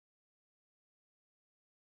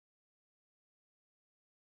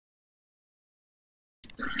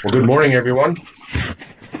Well, good morning, everyone.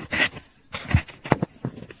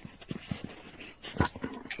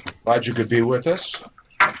 Glad you could be with us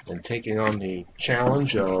and taking on the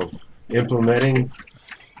challenge of implementing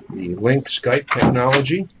the Link Skype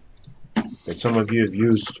technology that some of you have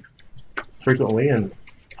used frequently and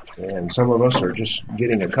some of us are just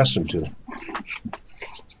getting accustomed to. I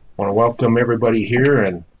want to welcome everybody here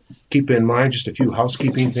and keep in mind just a few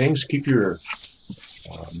housekeeping things. Keep your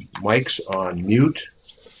mics on mute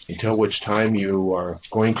until which time you are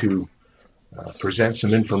going to present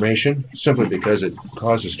some information, simply because it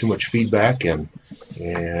causes too much feedback and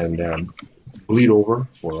bleed over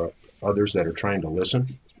for others that are trying to listen.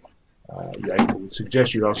 I would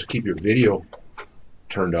suggest you also keep your video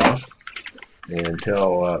turned off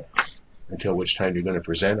until which time you're going to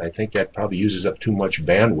present. I think that probably uses up too much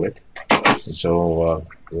bandwidth, and so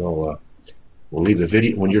we'll leave the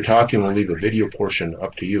video when you're talking. We'll leave the video portion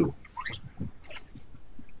up to you.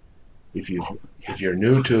 If you're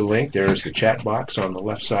new to Link, there's the chat box on the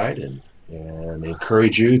left side, and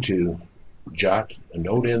encourage you to jot a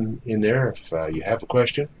note in there if you have a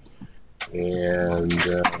question. And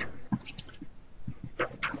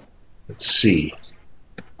let's see.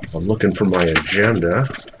 I'm looking for my agenda.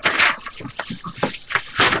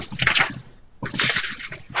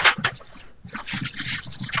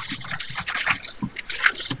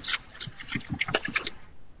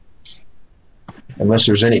 Unless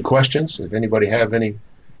there's any questions, if anybody have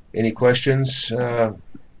any questions,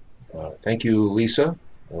 thank you, Lisa.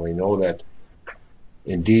 And we know that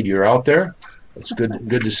indeed you're out there. It's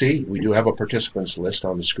good to see. We do have a participants list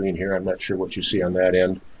on the screen here. I'm not sure what you see on that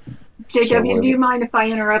end. JW, do you mind if I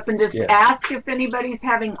interrupt and just ask if anybody's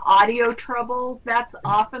having audio trouble? That's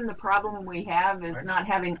often the problem we have, is not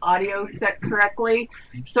having audio set correctly.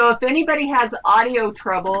 So if anybody has audio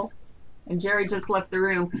trouble, and Jerry just left the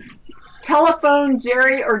room, telephone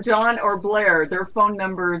Jerry or John or Blair. Their phone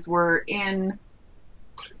numbers were in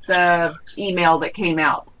the email that came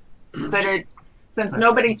out. But since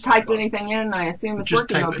nobody's typed anything in, I assume it's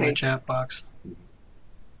working okay. Just type it in the chat box.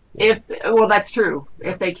 Well, that's true.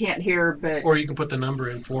 If they can't hear, but or you can put the number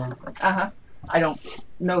in for them. I don't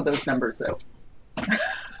know those numbers though.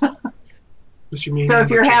 What's your so if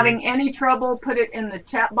you're having any trouble, put it in the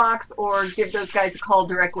chat box or give those guys a call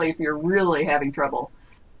directly if you're really having trouble.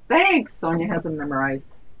 Thanks. Sonia has them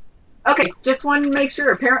memorized. Okay, just wanted to make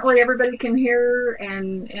sure. Apparently everybody can hear,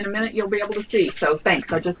 and in a minute you'll be able to see. So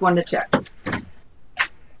thanks. I just wanted to check.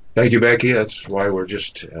 Thank you, Becky. That's why we're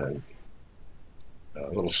just a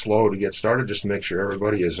little slow to get started, just to make sure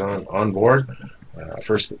everybody is on board.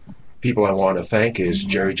 First people I want to thank is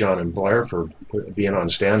Jerry, John, and Blair for being on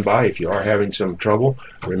standby. If you are having some trouble,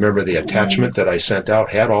 remember the attachment that I sent out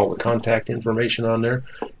had all the contact information on there,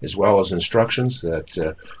 as well as instructions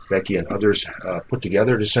that Becky and others put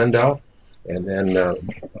together to send out. And then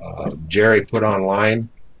Jerry put online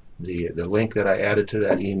the link that I added to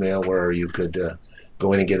that email where you could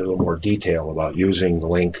go in and get a little more detail about using the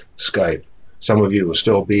Link Skype. Some of you will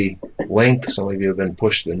still be Link. Some of you have been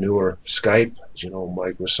pushed to the newer Skype. As you know,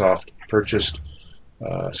 Microsoft purchased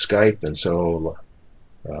Skype, and so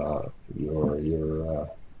your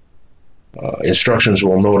instructions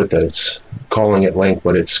will note that it's calling it Link,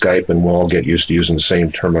 but it's Skype, and we'll all get used to using the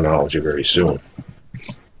same terminology very soon.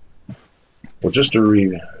 Well, just to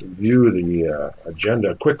review the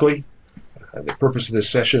agenda quickly, the purpose of this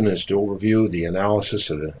session is to overview the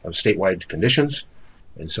analysis of statewide conditions.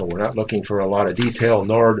 And so we're not looking for a lot of detail,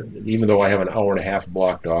 nor, even though I have an hour and a half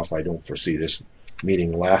blocked off, I don't foresee this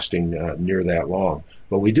meeting lasting near that long.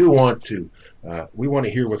 But we do want to,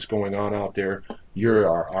 hear what's going on out there. You're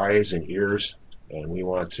our eyes and ears, and we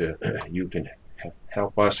want to, you can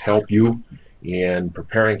help us help you in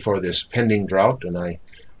preparing for this pending drought. And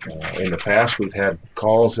in the past, we've had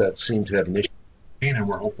calls that seem to have initiated, and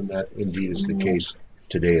we're hoping that indeed is the case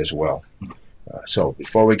today as well. So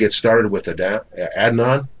before we get started with the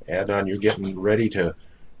Adnan, you're getting ready to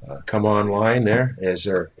come online there. Is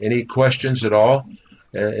there any questions at all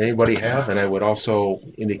anybody have? And I would also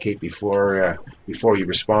indicate before you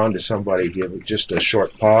respond to somebody, give just a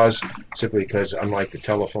short pause, simply because unlike the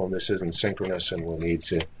telephone, this isn't synchronous, and we'll need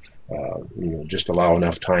to just allow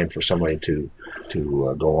enough time for somebody to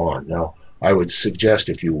go on. Now, I would suggest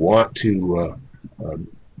if you want to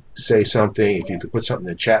say something, if you could put something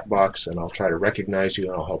in the chat box, and I'll try to recognize you,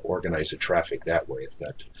 and I'll help organize the traffic that way,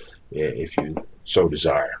 if you so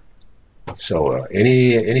desire. So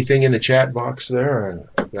anything in the chat box there?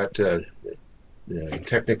 I've got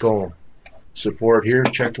technical support here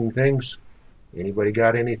checking things. Anybody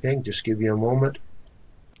got anything? Just give you a moment.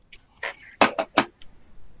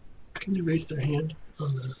 Can you raise their hand on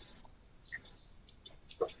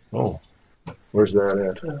Oh, where's that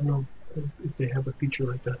at? I don't know if they have a feature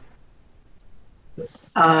like that.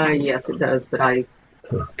 Yes, it does, but I.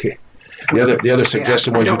 Okay. The other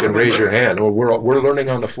suggestion was you can raise your hand. Well, we're learning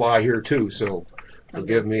on the fly here too, so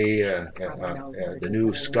forgive me. The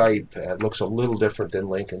new Skype looks a little different than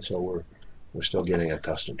Lincoln, so we're still getting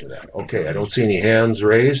accustomed to that. Okay, I don't see any hands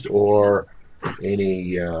raised or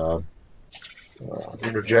any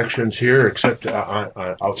interjections here, except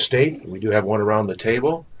outstate. We do have one around the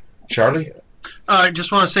table. Charlie? I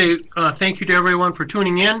just want to say thank you to everyone for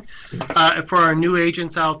tuning in. For our new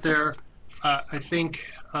agents out there, I think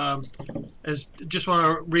just want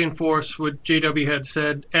to reinforce what JW had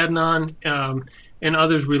said. Adnan and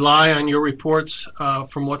others rely on your reports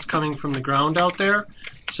from what's coming from the ground out there.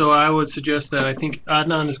 So I would suggest that I think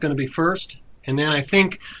Adnan is going to be first. And then I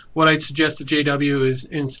think what I'd suggest to JW is,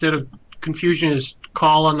 instead of confusion, is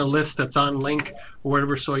call on the list that's on Link or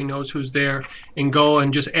whatever, so he knows who's there, and go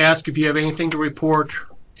and just ask if you have anything to report.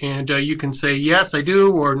 And you can say, yes, I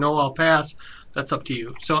do, or no, I'll pass. That's up to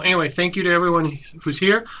you. So anyway, thank you to everyone who's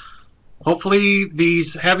here. Hopefully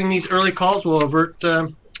having these early calls will avert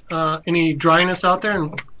any dryness out there,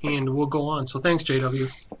 and we'll go on. So thanks, JW.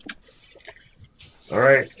 All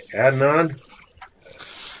right, Adnan.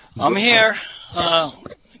 I'm here.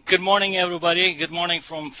 Good morning, everybody. Good morning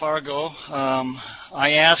from Fargo.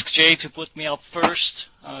 I asked Jay to put me up first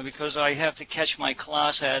because I have to catch my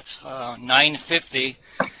class at 9:50,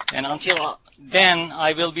 and until then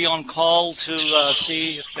I will be on call to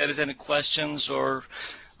see if there is any questions, or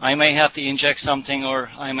I may have to inject something, or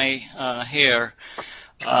I may hear.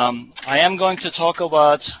 I am going to talk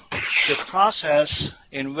about the process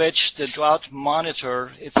in which the drought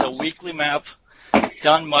monitor, it's a weekly map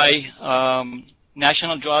done by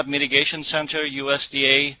National Drought Mitigation Center,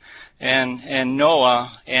 USDA, and NOAA,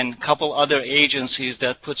 and a couple other agencies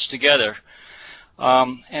that puts together.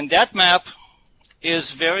 And that map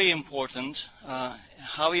is very important.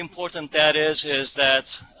 How important that is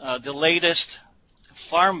that the latest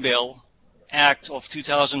Farm Bill Act of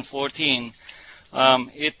 2014,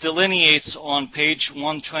 it delineates on page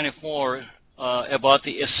 124 about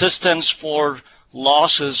the assistance for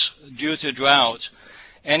losses due to drought.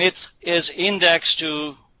 And it is indexed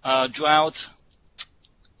to drought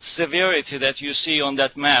severity that you see on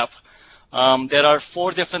that map. There are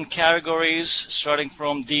 4 different categories, starting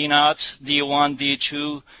from D0, D1,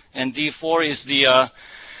 D2, and D4 is the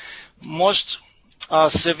most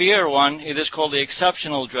severe one. It is called the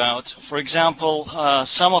exceptional drought. For example,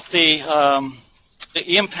 some of the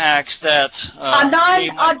impacts that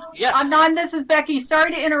Adnan, this is Becky. Sorry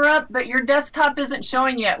to interrupt, but your desktop isn't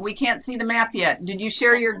showing yet. We can't see the map yet. Did you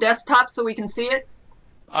share your desktop so we can see it?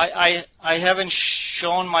 I haven't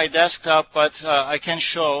shown my desktop, but I can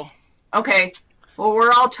show. Okay. Well,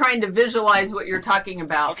 we're all trying to visualize what you're talking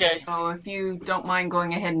about. Okay. So if you don't mind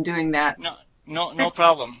going ahead and doing that. No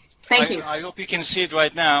problem. Thank you. I hope you can see it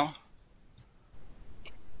right now.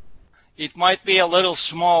 It might be a little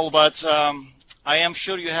small, but I am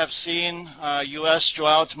sure you have seen U.S.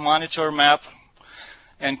 Drought Monitor map,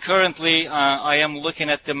 and currently I am looking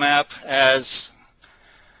at the map as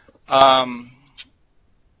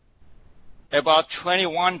about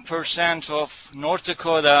 21% of North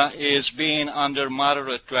Dakota is being under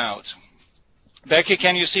moderate drought. Becky,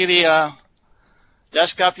 can you see the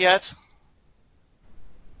desktop yet?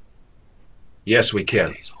 Yes, we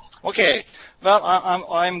can. Okay. Well,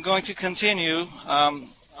 I'm going to continue.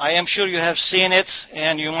 I am sure you have seen it,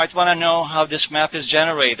 and you might want to know how this map is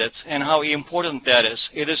generated and how important that is.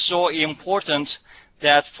 It is so important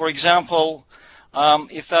that, for example,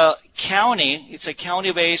 if a county, it's a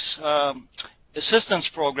county-based assistance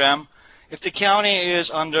program, if the county is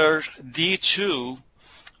under D2,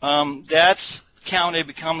 that county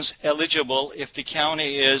becomes eligible if the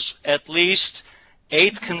county is at least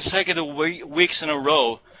 8 consecutive weeks in a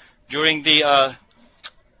row during the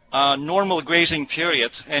normal grazing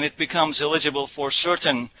period, and it becomes eligible for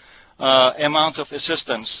certain amount of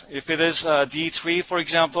assistance. If it is D3, for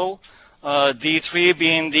example, D3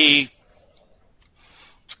 being the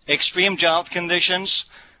extreme drought conditions,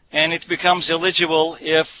 and it becomes eligible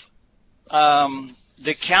if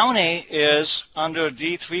the county is under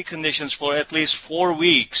D3 conditions for at least 4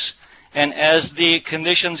 weeks, and as the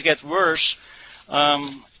conditions get worse,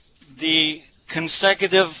 the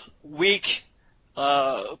consecutive week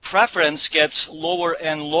preference gets lower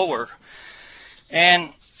and lower.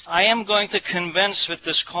 And I am going to convince with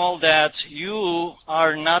this call that you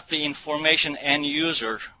are not the information end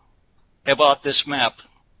user about this map,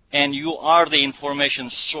 and you are the information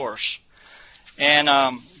source. And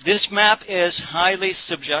this map is highly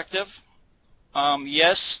subjective.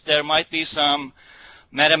 Yes, there might be some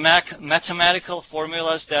mathematical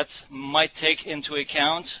formulas that might take into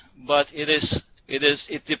account, but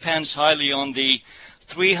it depends highly on the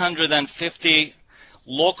 350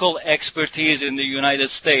 local expertise in the United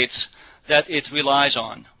States that it relies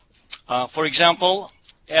on. For example,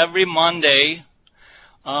 every Monday,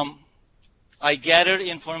 I gather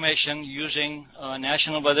information using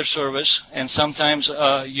National Weather Service, and sometimes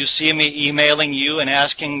you see me emailing you and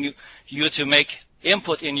asking you to make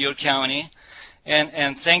input in your county.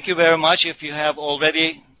 And thank you very much if you have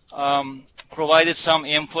already provided some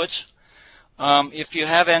input. If you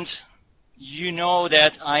haven't, you know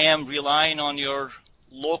that I am relying on your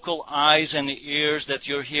local eyes and ears that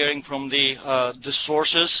you're hearing from the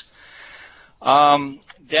sources.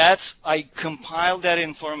 That I compile that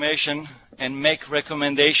information and make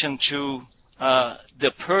recommendation to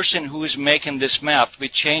the person who is making this map,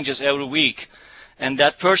 which changes every week. And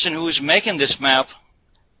that person who is making this map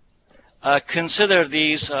consider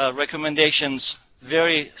these recommendations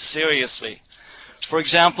very seriously. For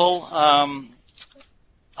example,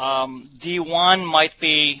 D1 might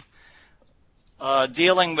be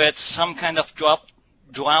dealing with some kind of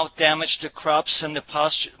drought damage to crops in the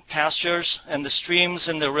pastures, and the streams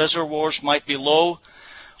and the reservoirs might be low.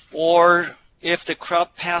 Or if the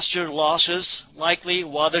crop pasture losses, likely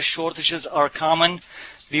water shortages are common,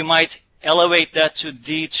 we might elevate that to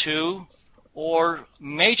D2. Or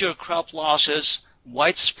major crop losses,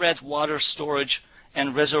 widespread water storage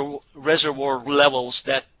and reservoir levels,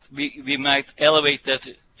 that we might elevate that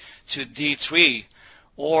to D3.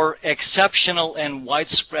 Or exceptional and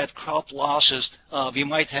widespread crop losses, we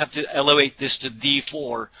might have to elevate this to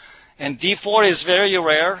D4. And D4 is very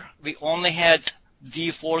rare. We only had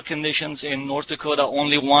D4 conditions in North Dakota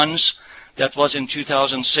only once. That was in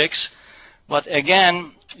 2006. But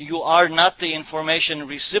again, you are not the information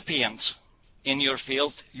recipient in your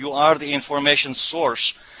field. You are the information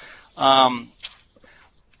source.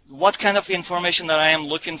 What kind of information that I am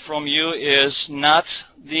looking from you is not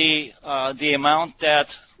the amount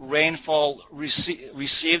that rainfall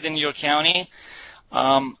received in your county.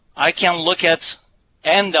 I can look at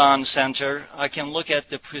NDON Center. I can look at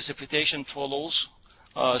the precipitation totals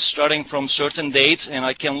starting from certain dates, and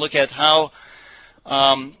I can look at how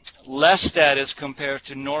less that is compared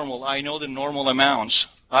to normal. I know the normal amounts.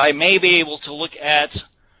 I may be able to look at,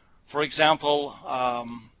 for example,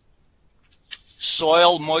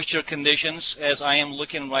 soil moisture conditions, as I am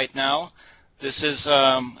looking right now. This is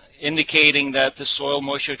indicating that the soil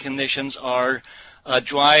moisture conditions are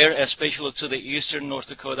drier, especially to the eastern North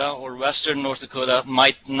Dakota or western North Dakota,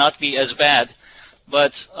 might not be as bad.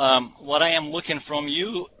 But what I am looking from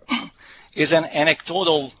you is an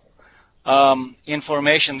anecdotal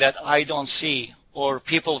information that I don't see, or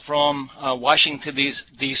people from Washington,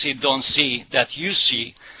 D.C. don't see, that you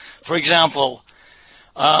see. For example,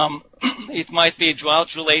 it might be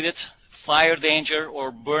drought-related, fire danger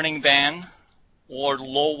or burning ban, or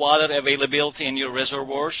low water availability in your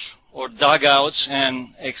reservoirs, or dugouts, and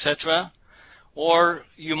etc. Or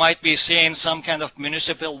you might be seeing some kind of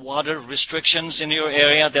municipal water restrictions in your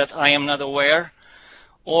area that I am not aware.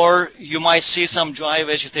 Or you might see some dry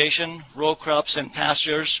vegetation, row crops and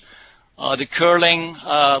pastures, the curling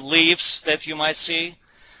leaves that you might see.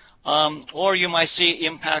 Or you might see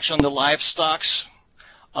impacts on the livestock,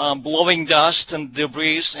 blowing dust and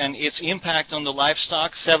debris and its impact on the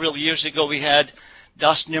livestock. Several years ago we had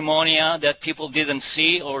dust pneumonia that people didn't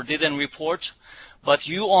see or didn't report, but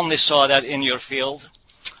you only saw that in your field.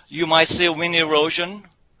 You might see wind erosion.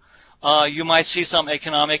 You might see some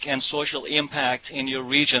economic and social impact in your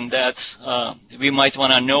region that we might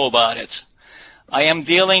want to know about it. I am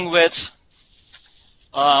dealing with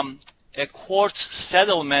a court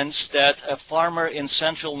settlements that a farmer in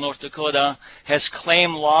central North Dakota has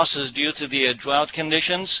claimed losses due to the drought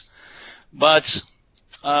conditions, but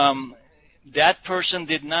that person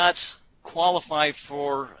did not qualify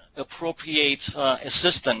for appropriate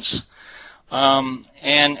assistance.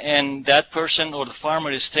 And that person or the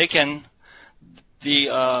farmer is taken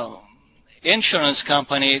the insurance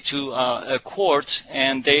company to a court,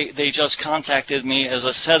 and they just contacted me as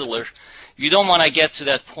a settler. You don't want to get to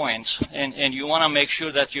that point, and you want to make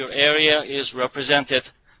sure that your area is represented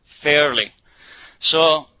fairly.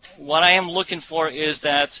 So what I am looking for is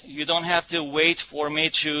that you don't have to wait for me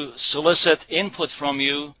to solicit input from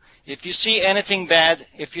you. If you see anything bad,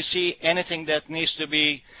 if you see anything that needs to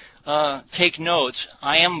be take note,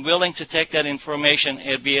 I am willing to take that information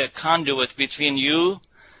and be a conduit between you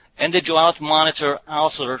and the drought monitor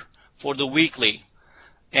author for the weekly.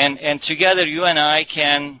 And together you and I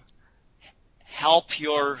can help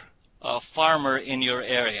your farmer in your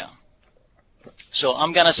area. So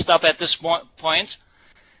I'm going to stop at this point.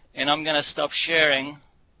 and I'm going to stop sharing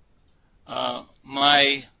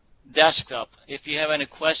my desktop. If you have any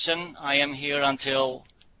question, I am here until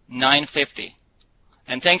 9:50.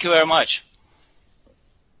 And thank you very much.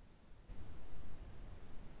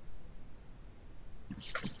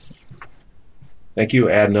 Thank you,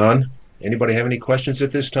 Adnan. Anybody have any questions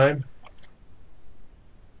at this time?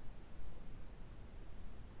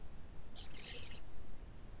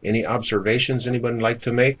 Any observations anybody would like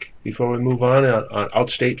to make before we move on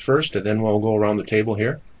outstate first, and then we'll go around the table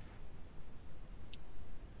here?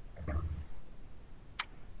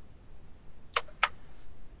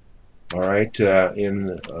 All right,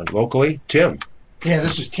 locally, Tim. Yeah,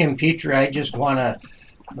 this is Tim Petrie. I just want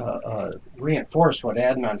to reinforce what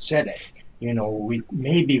Adnan said. You know, we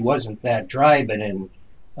maybe wasn't that dry, but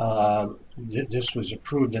this was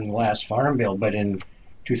approved in the last Farm Bill, but in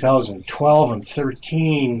 2012 and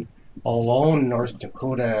 13 alone, North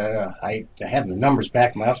Dakota, I have the numbers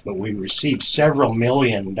back in my office, but we received several $1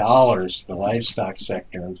 million, the livestock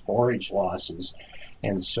sector, in forage losses.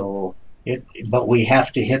 And so but we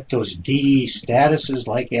have to hit those D statuses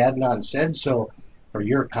like Adnan said. So for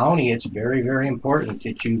your county, it's very, very important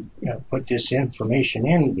that you put this information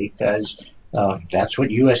in, because that's what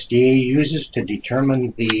USDA uses to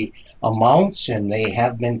determine the amounts, and they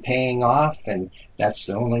have been paying off, and that's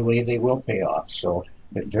the only way they will pay off. So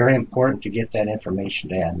it's very important to get that information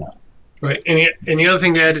to Adnan. Right. And the other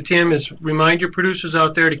thing to add to Tim is remind your producers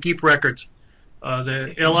out there to keep records.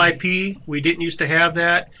 The LIP, we didn't used to have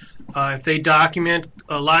that. If they document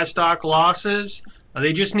livestock losses,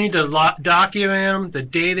 they just need to document them, the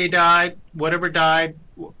day they died, whatever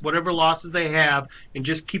losses they have, and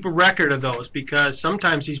just keep a record of those, because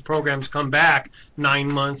sometimes these programs come back 9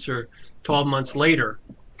 months or 12 months later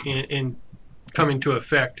in coming to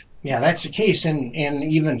effect. Yeah, that's the case, and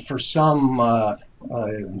even for some,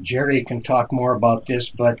 Jerry can talk more about this,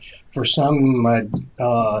 but for some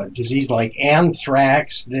disease like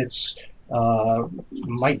anthrax that's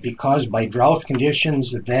might be caused by drought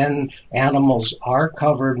conditions, then animals are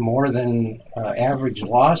covered more than average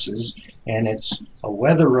losses, and it's a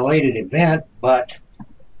weather-related event, but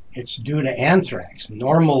it's due to anthrax.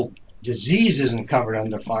 Normal disease isn't covered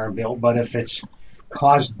under Farm Bill, but if it's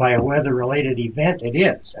caused by a weather-related event, it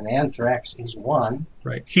is, and anthrax is one.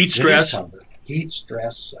 Right. Heat stress. Heat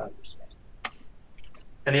stress.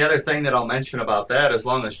 And the other thing that I'll mention about that, as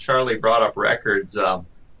long as Charlie brought up records,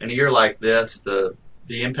 in a year like this, the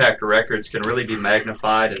impact of records can really be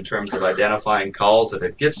magnified in terms of identifying calls. If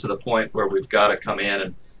it gets to the point where we've got to come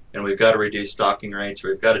in and we've got to reduce stocking rates, or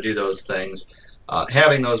we've got to do those things,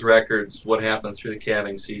 having those records, what happened through the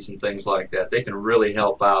calving season, things like that, they can really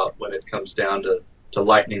help out when it comes down to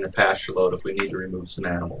lightening the pasture load if we need to remove some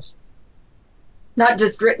animals. Not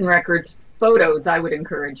just written records, photos I would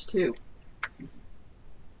encourage too.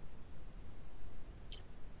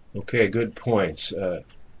 Okay, good points.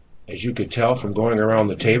 As you could tell from going around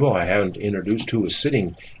the table, I haven't introduced who is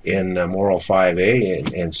sitting in Moral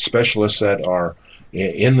 5A, and specialists that are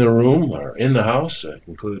in the room or in the house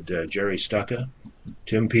include Jerry Stucca,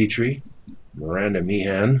 Tim Petrie, Miranda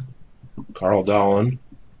Meehan, Carl Dolan,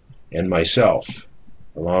 and myself,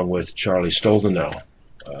 along with Charlie Stoldenau,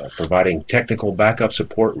 providing technical backup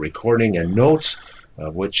support, recording, and notes,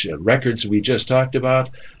 which records we just talked about.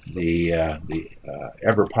 The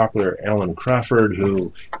ever popular Alan Crawford,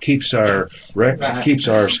 who keeps our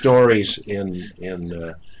stories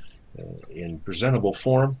in presentable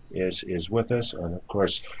form, is with us, and of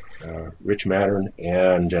course Rich Mattern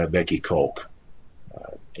and Becky Koch.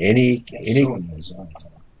 Any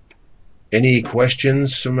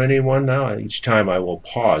questions from anyone now? Each time I will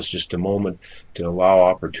pause just a moment to allow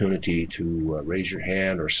opportunity to raise your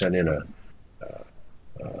hand or send in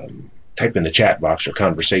type in the chat box or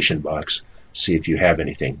conversation box, see if you have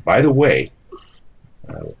anything. By the way,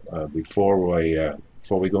 before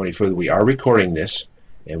we go any further, we are recording this,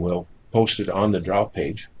 and we'll post it on the Drought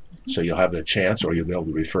page, so you'll have a chance, or you'll be able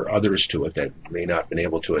to refer others to it that may not have been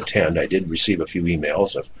able to attend. I did receive a few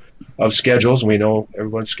emails of schedules, and we know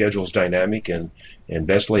everyone's schedule is dynamic, and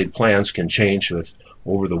best laid plans can change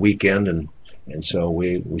over the weekend, and so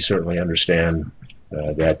we certainly understand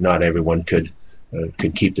that not everyone could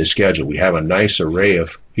keep the schedule. We have a nice array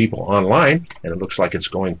of people online, and it looks like it's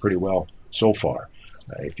going pretty well so far.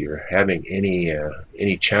 If you're having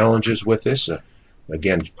any challenges with this,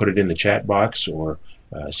 again, put it in the chat box, or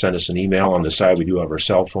send us an email on the side. We do have our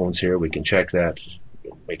cell phones here. We can check that,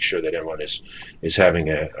 make sure that everyone is having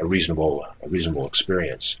a reasonable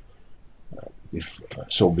experience.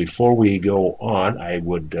 So before we go on, I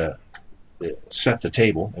would set the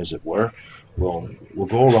table, as it were. We'll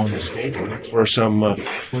go around the stage and look for some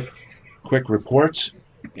quick reports.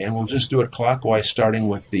 And we'll just do it clockwise, starting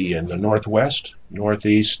with the northwest,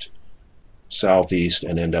 northeast, southeast,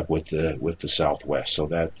 and end up with the southwest. So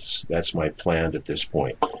that's my plan at this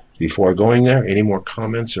point. Before going there, any more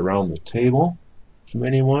comments around the table from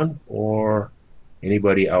anyone or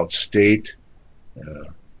anybody outstate?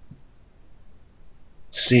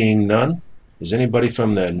 Seeing none, is anybody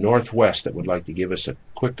from the northwest that would like to give us a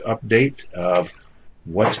quick update of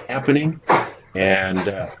what's happening?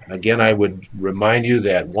 And again, I would remind you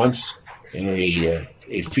that once a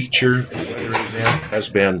feature, a weather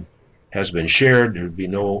event has been shared, there would be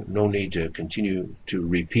no need to continue to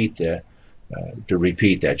repeat that.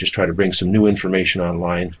 Just try to bring some new information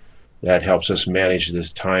online. That helps us manage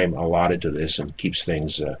this time allotted to this and keeps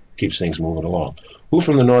things moving along. Who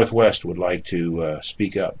from the northwest would like to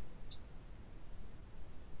speak up?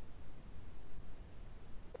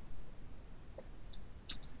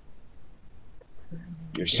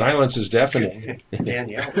 Your silence is deafening.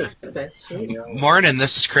 Danielle. Morning,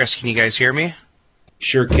 this is Chris. Can you guys hear me?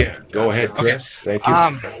 Sure can. Go ahead, Chris. Thank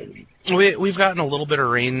you. We've gotten a little bit of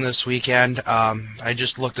rain this weekend. I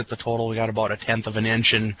just looked at the total. We got about 1/10 of an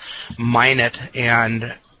inch in Minot.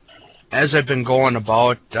 And as I've been going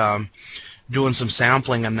about doing some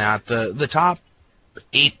sampling on that, the top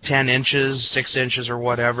 8, 10 inches, 6 inches or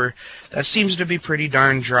whatever, that seems to be pretty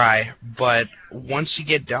darn dry. But once you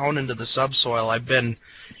get down into the subsoil, I've been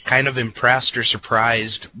kind of impressed or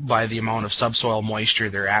surprised by the amount of subsoil moisture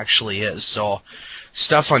there actually is. So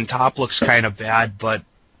stuff on top looks kind of bad, but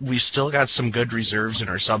we've still got some good reserves in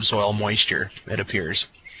our subsoil moisture, it appears.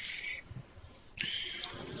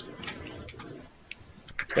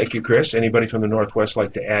 Thank you, Chris. Anybody from the northwest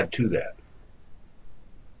like to add to that?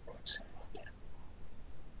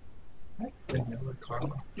 You can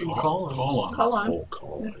call on. Call on. Oh,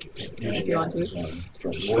 call. If you want to.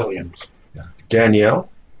 From Williams. Danielle,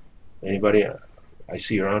 anybody? I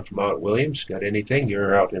see you're on from out at Williams. Got anything?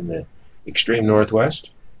 You're out in the extreme northwest.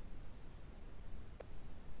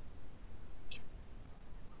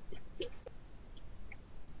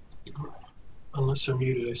 Unless they're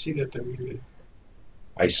muted. I see that they're muted.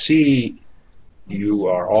 I see you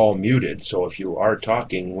are all muted, so if you are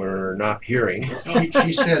talking, we're not hearing.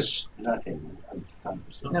 She says nothing.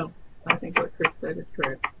 No, I think what Chris said is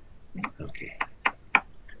correct. Okay.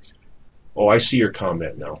 Oh, I see your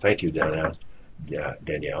comment now. Thank you, Danielle. Yeah,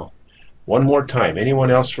 Danielle. One more time.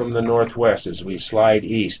 Anyone else from the northwest as we slide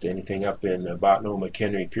east? Anything up in Botno,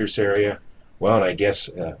 McHenry, Pierce area? Well, and I guess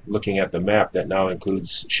looking at the map, that now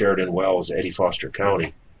includes Sheridan Wells, Eddie Foster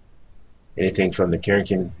County. Anything from the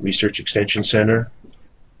Carrington Research Extension Center?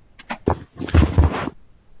 I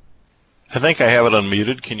think I have it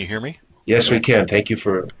unmuted. Can you hear me? Yes, we can. Thank you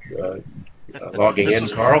for logging in,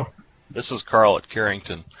 Carl. This is Carl at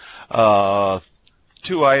Carrington. 3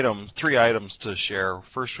 items to share.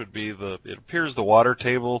 First would be it appears the water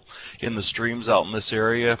table in the streams out in this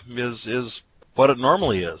area is what it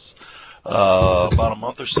normally is. About a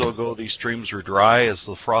month or so ago, these streams were dry as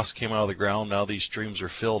the frost came out of the ground. Now these streams are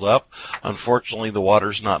filled up. Unfortunately, the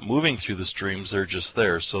water's not moving through the streams. They're just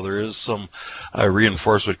there. So there is some,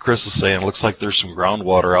 reinforce what Chris is saying. It looks like there's some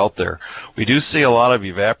groundwater out there. We do see a lot of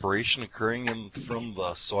evaporation occurring from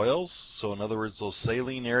the soils. So in other words, those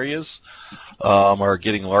saline areas are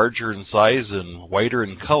getting larger in size and whiter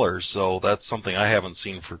in color. So that's something I haven't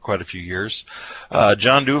seen for quite a few years.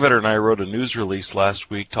 John Duvetter and I wrote a news release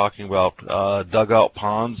last week talking about dugout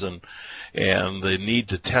ponds and the need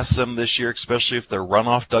to test them this year, especially if they're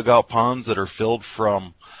runoff dugout ponds that are filled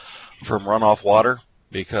from runoff water,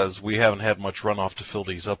 because we haven't had much runoff to fill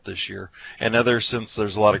these up this year. And since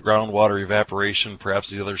there's a lot of groundwater evaporation, perhaps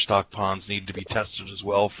the other stock ponds need to be tested as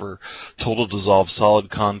well for total dissolved solid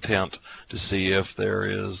content to see if there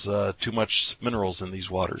is too much minerals in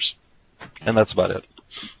these waters. And that's about it.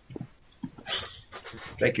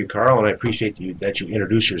 Thank you, Carl, and I appreciate that you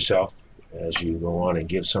introduce yourself as you go on and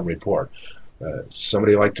give some report.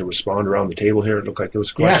 Somebody like to respond around the table here? It looked like there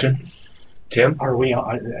was a question. Yeah. Tim? Are we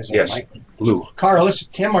on? Yes, blue. Carl, listen,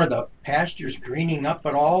 Tim, are the pastures greening up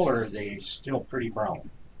at all, or are they still pretty brown?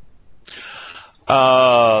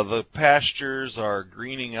 The pastures are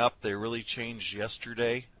greening up. They really changed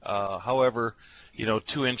yesterday. However,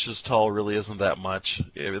 2 inches tall really isn't that much.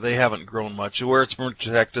 They haven't grown much. Where it's more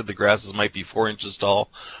protected, the grasses might be 4 inches tall.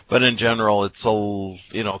 But in general, it's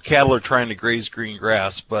cattle are trying to graze green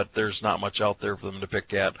grass, but there's not much out there for them to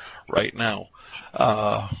pick at right now.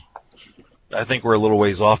 I think we're a little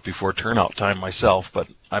ways off before turnout time myself, but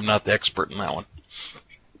I'm not the expert in that one.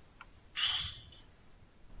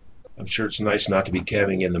 I'm sure it's nice not to be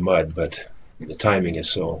calving in the mud, but the timing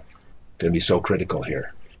is going to be so critical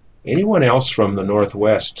here. Anyone else from the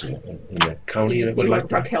Northwest in the county Did you that see would like what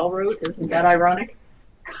to? Raquel wrote? Isn't that ironic?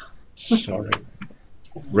 Sorry.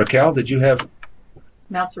 Raquel, did you have?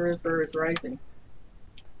 Mouse River is rising.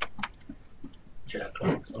 Chat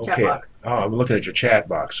Chat box. Oh, I'm looking at your chat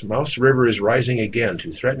box. Mouse River is rising again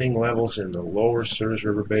to threatening levels in the lower Souris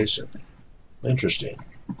River Basin. Interesting.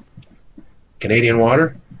 Canadian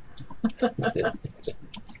water?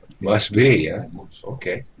 Must be, yeah.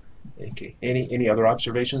 Okay. Any other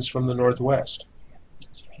observations from the Northwest?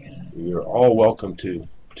 You're all welcome to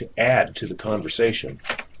add to the conversation.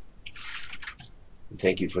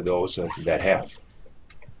 Thank you for those that have.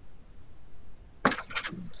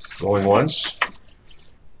 Going once,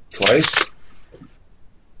 twice.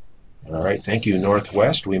 All right, thank you,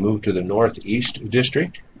 Northwest. We move to the Northeast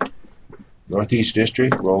District. Northeast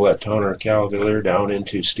District, Rolette, Towner, Cavalier, down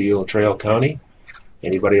into Steel Trail County.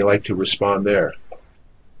 Anybody like to respond there?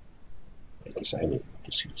 I guess I need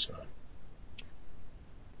to see this on.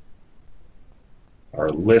 Our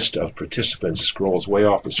list of participants scrolls way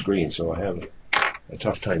off the screen, so I have a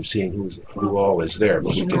tough time seeing who all is there.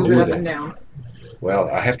 But we can do that. Well,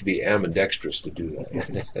 I have to be ambidextrous to do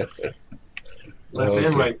that. Left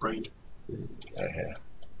and right brain. I have.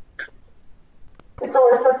 It's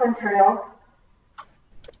Alyssa from Trail.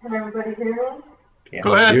 Can everybody hear me? Yeah,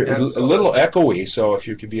 Go ahead. You're a little echoey, so if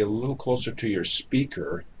you could be a little closer to your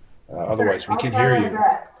speaker, otherwise we can hear you.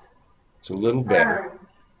 It's a little better.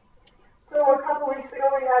 So a couple weeks ago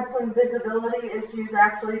we had some visibility issues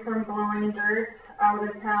actually from blowing dirt out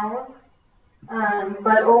of town.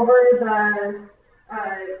 But over the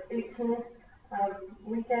 18th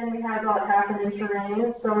weekend we had about half an inch of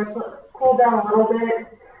rain, so it's cooled down a little bit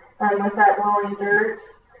with that blowing dirt.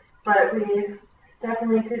 But we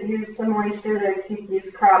definitely could use some moisture to keep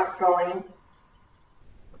these crops going.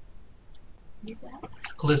 Who's that?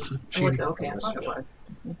 Alyssa. Oh, it's okay. I thought it was.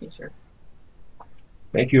 Just making sure.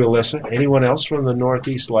 Thank you, Alyssa. Anyone else from the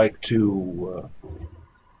Northeast like to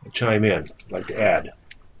chime in, like to add?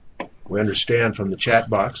 We understand from the chat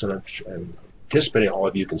box, and I'm anticipating all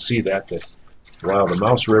of you can see that while the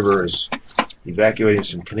Mouse River is evacuating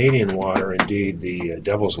some Canadian water, indeed the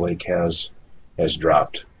Devil's Lake has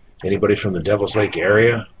dropped. Anybody from the Devil's Lake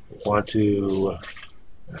area want to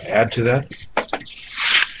add to that?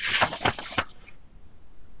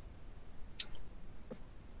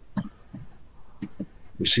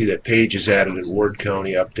 We see that Page is added at Ward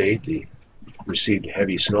County update. They received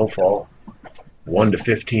heavy snowfall, 1 to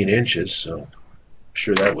 15 inches, so I'm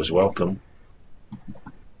sure that was welcome.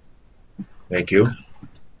 Thank you.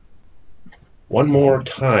 One more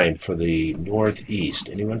time for the Northeast.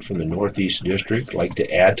 Anyone from the Northeast District like to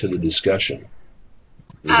add to the discussion?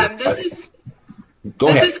 This is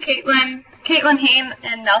Caitlin Hain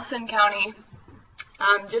in Nelson County,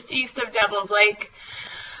 just east of Devil's Lake.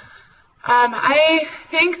 I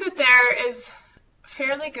think that there is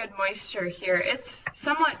fairly good moisture here. It's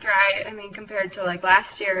somewhat dry, compared to like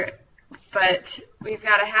last year, but we've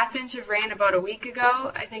got a half inch of rain about a week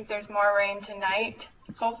ago. I think there's more rain tonight,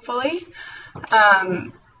 hopefully.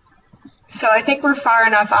 So I think we're far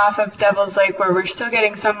enough off of Devil's Lake where we're still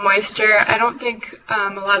getting some moisture. I don't think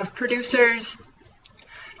a lot of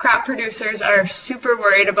crop producers are super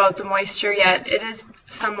worried about the moisture yet. It is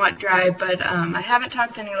somewhat dry, but I haven't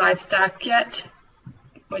talked to any livestock yet,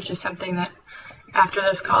 which is something that after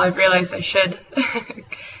this call I've realized I should.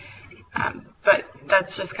 But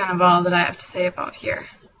that's just kind of all that I have to say about here.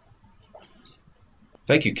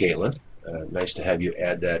 Thank you, Caitlin. Nice to have you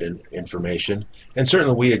add that information. And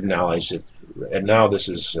certainly we acknowledge it. And now this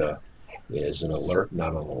is an alert, not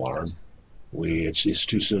an alarm. It's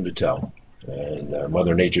too soon to tell. And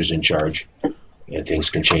Mother Nature's in charge, and things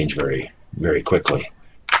can change very, very quickly.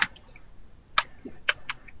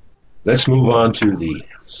 Let's move on to the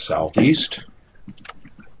Southeast.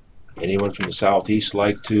 Anyone from the Southeast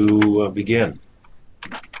like to begin?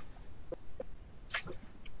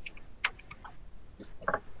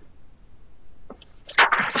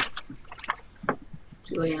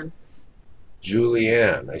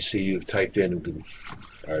 Julianne, I see you've typed in.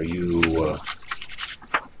 Are you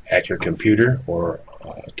at your computer, or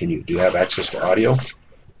do you have access to audio?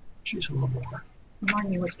 She's a Lemoore. Remind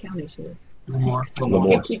me which county she is. Lemoore. I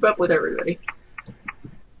can't keep up with everybody.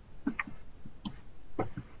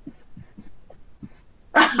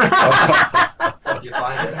 You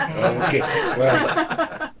find it. Okay.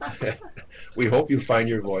 Well, we hope you find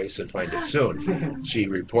your voice and find it soon. She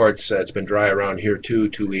reports it's been dry around here too.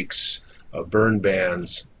 2 weeks of burn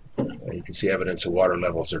bans. You can see evidence of water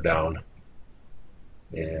levels are down,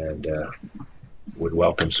 and would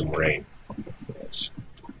welcome some rain.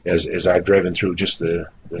 As I've driven through just the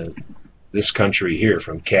this country here,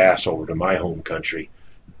 from Cass over to my home country,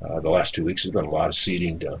 the last 2 weeks has been a lot of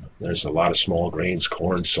seeding done. There's a lot of small grains,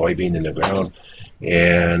 corn, soybean in the ground.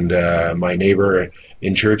 And my neighbor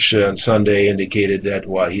in church on Sunday indicated that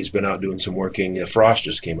while he's been out doing some working, the frost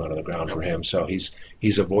just came out of the ground for him. So he's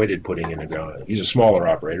avoided putting in the ground. He's a smaller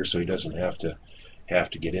operator, so he doesn't have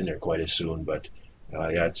to get in there quite as soon. But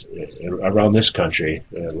yeah, it's around this country,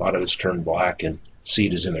 a lot of it's turned black and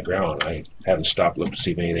seed is in the ground. I haven't stopped looking to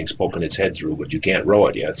see if anything's poking its head through, but you can't row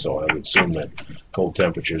it yet. So I would assume that cold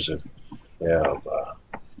temperatures have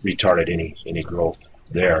retarded any growth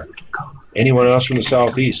there. Anyone else from the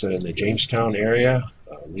southeast in the Jamestown area,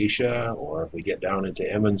 Alicia, or if we get down into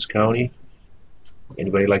Emmons County?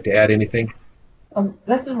 Anybody like to add anything?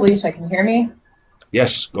 This is Alicia. Can you hear me?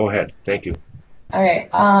 Yes, go ahead. Thank you. All right.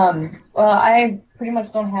 Well, I pretty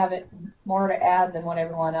much don't have it more to add than what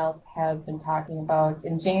everyone else has been talking about.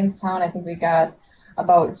 In Jamestown, I think we got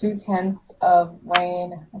about 2/10 of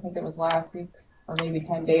rain. I think it was last week or maybe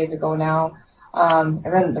 10 days ago now.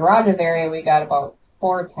 In the Rogers area, we got about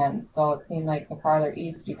 4/10, so it seemed like the farther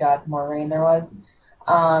east you got, the more rain there was.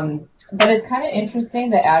 But it's kind of interesting,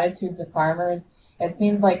 the attitudes of farmers. It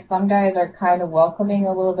seems like some guys are kind of welcoming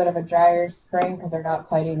a little bit of a drier spring because they're not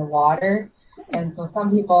fighting the water. And so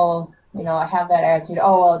some people, have that attitude,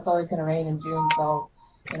 oh, well, it's always going to rain in June, so,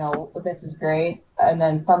 this is great. And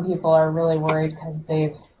then some people are really worried because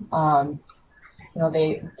they've,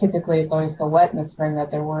 typically it's always so wet in the spring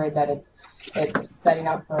that they're worried that it's setting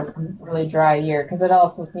up for a really dry year. Because it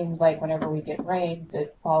also seems like whenever we get rains,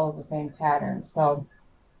 it follows the same pattern. So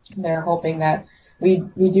they're hoping that we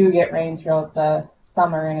do get rain throughout the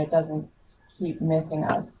summer and it doesn't keep missing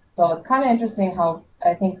us. So it's kind of interesting how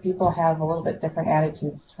I think people have a little bit different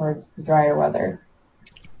attitudes towards the drier weather.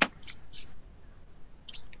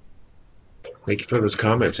 Thank you for those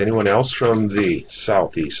comments. Anyone else from the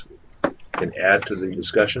southeast can add to the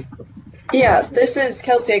discussion? Yeah, this is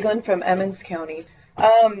Kelsey Eglin from Emmons County.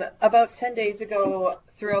 About 10 days ago,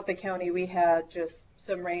 throughout the county, we had just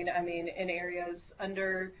some rain. I mean, in areas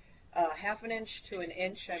under half an inch to an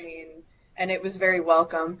inch. I mean, and it was very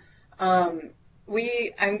welcome.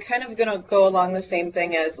 I'm kind of going to go along the same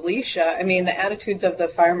thing as Leisha. I mean, the attitudes of the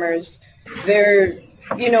farmers,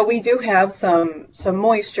 we do have some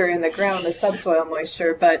moisture in the ground, the subsoil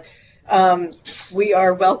moisture, but we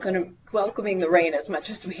are welcoming the rain as much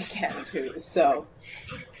as we can too. So.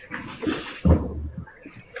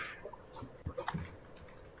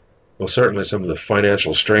 Well, certainly some of the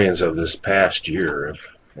financial strains of this past year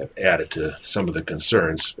have added to some of the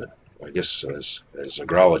concerns, but I guess as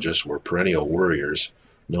agrologists, we're perennial worriers,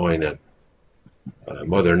 knowing that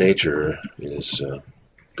Mother Nature is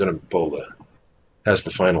going to has the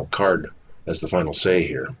final card, has the final say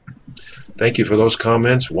here. Thank you for those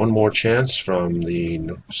comments. One more chance from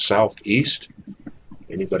the southeast.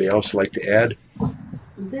 Anybody else like to add?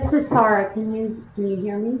 This is Farah. Can you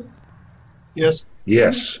hear me? Yes.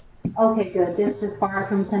 Yes. Okay, good. This is Farah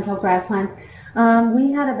from Central Grasslands.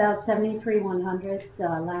 We had about 73 100s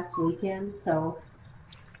last weekend, so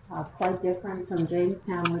quite different from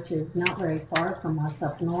Jamestown, which is not very far from us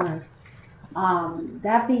up north.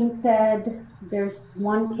 That being said, there's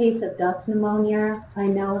one case of dust pneumonia I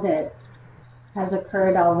know that has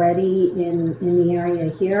occurred already in the area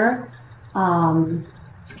here. And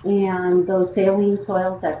those saline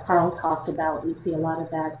soils that Carl talked about, we see a lot of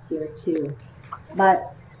that here too.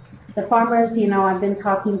 But the farmers, I've been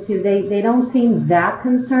talking to, they don't seem that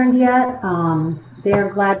concerned yet.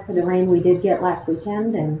 They're glad for the rain we did get last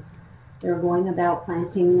weekend, and they're going about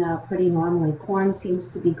planting pretty normally. Corn seems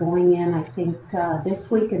to be going in, I think, this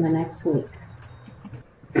week and the next week.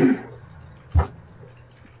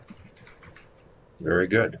 Very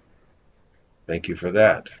good. Thank you for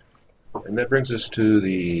that. And that brings us to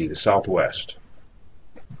the southwest.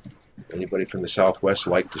 Anybody from the southwest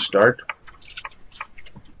like to start?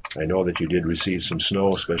 I know that you did receive some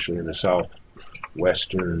snow, especially in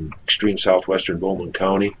the extreme southwestern Bowman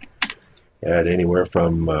County, at anywhere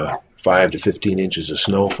from 5 to 15 inches of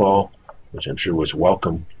snowfall, which I'm sure was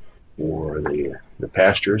welcome for the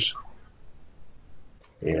pastures.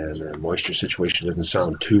 And the moisture situation doesn't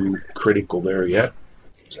sound too critical there yet.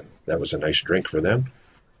 So that was a nice drink for them.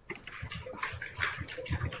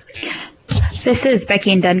 This is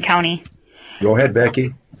Becky in Dunn County. Go ahead,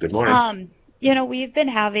 Becky. Good morning. We've been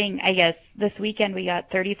having, I guess, this weekend we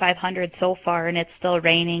got 3,500 so far, and it's still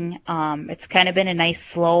raining. It's kind of been a nice,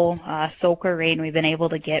 slow soaker rain we've been able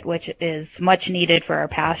to get, which is much needed for our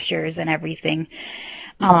pastures and everything.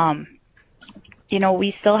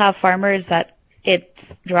 We still have farmers that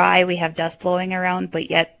it's dry, we have dust blowing around, but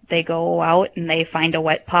yet they go out and they find a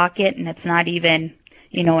wet pocket, and it's not even,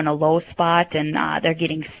 in a low spot, and they're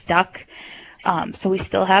getting stuck. So we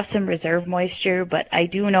still have some reserve moisture, but I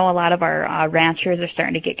do know a lot of our ranchers are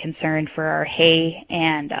starting to get concerned for our hay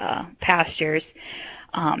and pastures.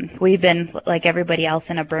 We've been, like everybody else,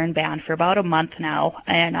 in a burn ban for about a month now,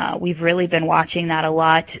 and we've really been watching that a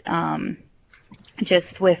lot,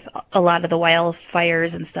 just with a lot of the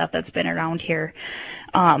wildfires and stuff that's been around here.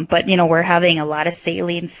 But we're having a lot of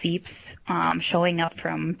saline seeps showing up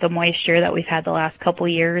from the moisture that we've had the last couple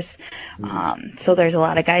years. So there's a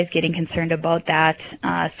lot of guys getting concerned about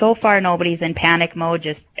that. So far, nobody's in panic mode,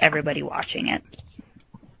 just everybody watching it.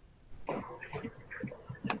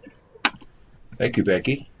 Thank you,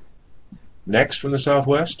 Becky. Next from the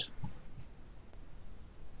Southwest.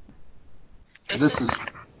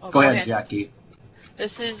 Go ahead, Jackie.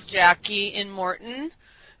 This is Jackie in Morton,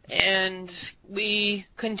 and we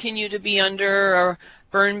continue to be under a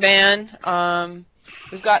burn ban.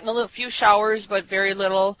 We've gotten a few showers, but very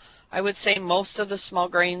little. I would say most of the small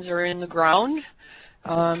grains are in the ground,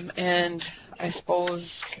 and I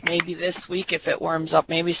suppose maybe this week, if it warms up,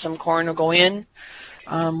 maybe some corn will go in.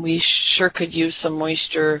 We sure could use some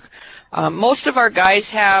moisture. Most of our guys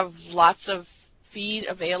have lots of feed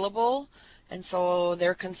available, and so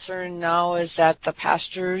their concern now is that the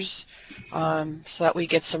pastures, so that we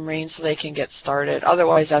get some rain so they can get started.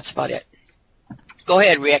 Otherwise, that's about it. Go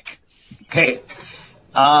ahead, Rick. Okay.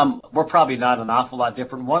 We're probably not an awful lot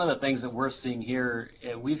different. One of the things that we're seeing here,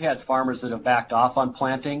 we've had farmers that have backed off on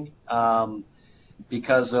planting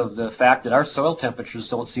because of the fact that our soil temperatures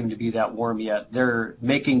don't seem to be that warm yet. They're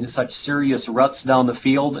making such serious ruts down the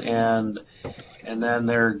field, and then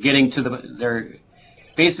they're getting to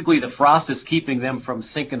basically the frost is keeping them from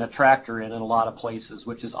sinking a tractor in a lot of places,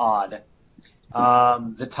 which is odd.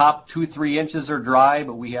 The top 2-3 inches are dry,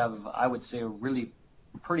 but we have, I would say, a really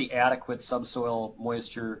pretty adequate subsoil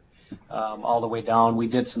moisture all the way down. We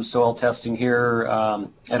did some soil testing here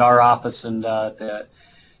at our office and the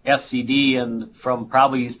SCD, and from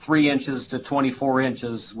probably 3 inches to 24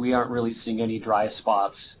 inches, we aren't really seeing any dry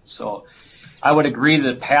spots. So I would agree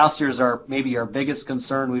that pastures are maybe our biggest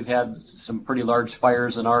concern. We've had some pretty large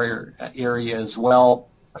fires in our area as well,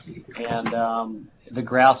 and the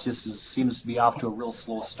grass just seems to be off to a real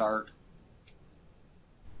slow start.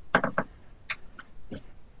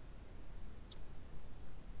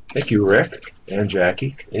 Thank you, Rick and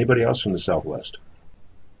Jackie. Anybody else from the Southwest?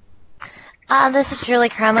 This is Julie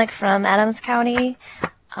Kramlich from Adams County.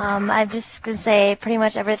 I'm just going to say pretty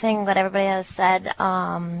much everything that everybody has said.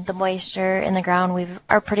 The moisture in the ground, we've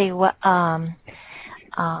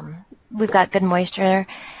got good moisture.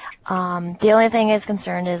 The only thing is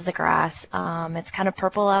concerned is the grass. It's kind of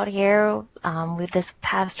purple out here. With this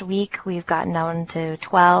past week, we've gotten down to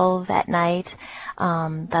 12 at night.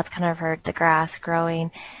 That's kind of hurt the grass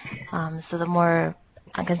growing. So the more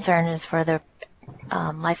I'm concerned is for the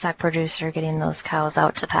livestock producer getting those cows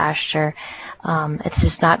out to pasture. It's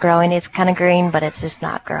just not growing. It's kind of green, but it's just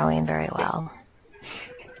not growing very well.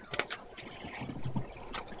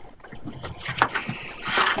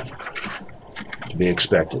 To be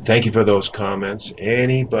expected. Thank you for those comments.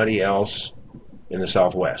 Anybody else in the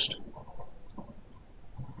Southwest?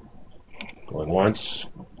 Going once,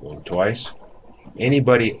 going twice.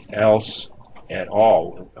 Anybody else at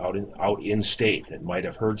all out in state that might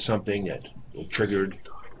have heard something that triggered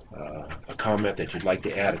a comment that you'd like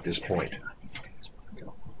to add at this point?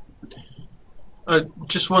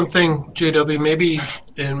 Just one thing, JW, maybe,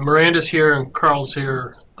 and Miranda's here and Carl's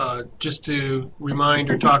here, just to remind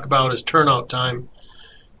or talk about is turnout time.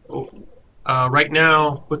 Right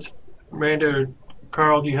now, Miranda or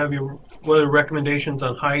Carl, do you have what are the recommendations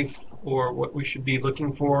on height or what we should be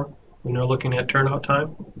looking for when they're looking at turnout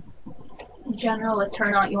time? In general, with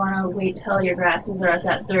turnout, you want to wait till your grasses are at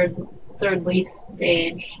that third leaf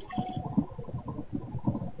stage.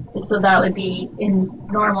 So that would be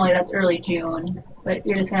normally that's early June, but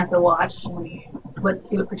you're just gonna have to watch and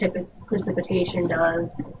see what precipitation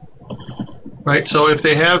does. Right. So if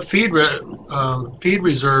they have feed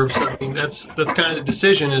reserves, I mean that's kind of the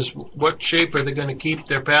decision is what shape are they going to keep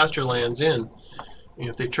their pasture lands in.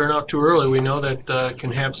 If they turn out too early, we know that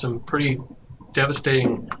can have some pretty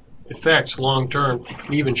devastating effects long term,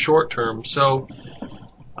 even short term. So,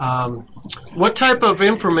 what type of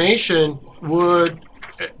information what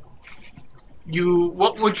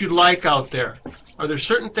would you like out there? Are there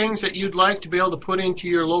certain things that you'd like to be able to put into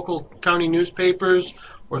your local county newspapers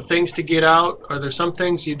or things to get out? Are there some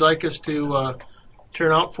things you'd like us to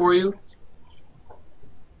turn out for you?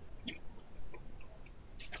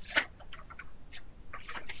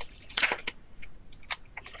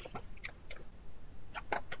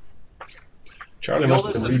 Charlie must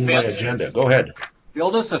have been reading my agenda. Go ahead.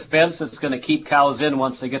 build us a fence that's going to keep cows in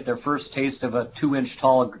once they get their first taste of a 2-inch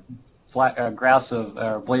tall blade of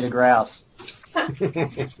grass.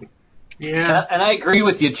 Yeah. And I agree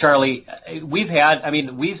with you, Charlie. We've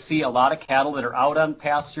seen a lot of cattle that are out on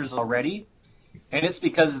pastures already, and it's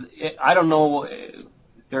because, I don't know,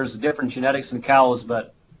 there's different genetics in cows,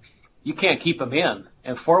 but you can't keep them in.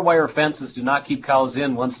 And 4-wire fences do not keep cows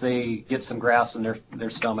in once they get some grass in their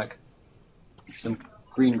stomach, some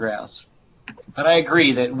green grass. But I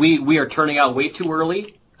agree that we are turning out way too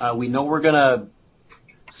early. We know we're going to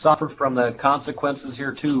suffer from the consequences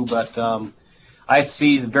here too, but I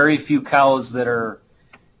see very few cows they're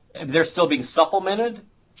still being supplemented,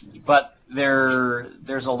 but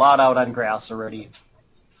there's a lot out on grass already.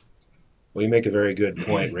 Well, you make a very good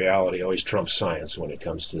point. Reality always trumps science when it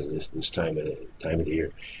comes to this time of the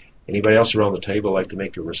year. Anybody else around the table like to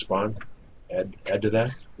make a respond? Add to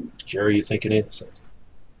that? Jerry, you thinking it?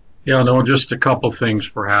 Yeah, no, just a couple things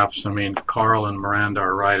perhaps. I mean, Carl and Miranda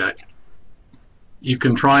are right. You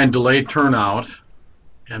can try and delay turnout,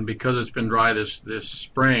 and because it's been dry this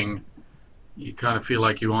spring, you kind of feel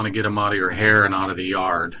like you want to get them out of your hair and out of the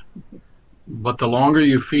yard. But the longer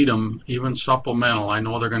you feed them, even supplemental, I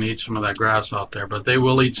know they're going to eat some of that grass out there, but they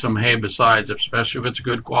will eat some hay besides, especially if it's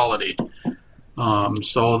good quality.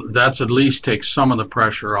 So that's at least takes some of the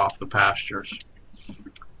pressure off the pastures.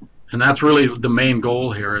 And that's really the main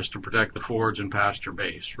goal here, is to protect the forage and pasture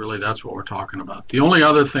base. Really, that's what we're talking about. The only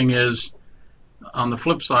other thing is, on the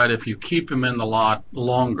flip side, if you keep them in the lot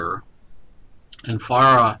longer, and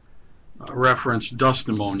Farah referenced dust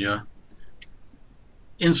pneumonia,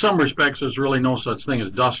 in some respects, there's really no such thing as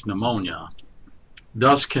dust pneumonia.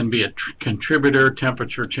 Dust can be a contributor.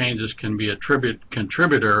 Temperature changes can be a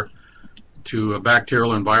contributor to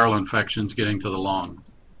bacterial and viral infections getting to the lung.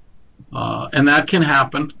 And that can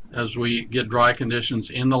happen as we get dry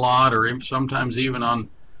conditions in the lot, or sometimes even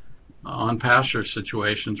on pasture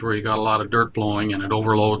situations where you got a lot of dirt blowing and it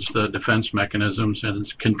overloads the defense mechanisms and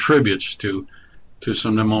it contributes to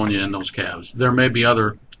some pneumonia in those calves. There may be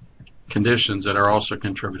other conditions that are also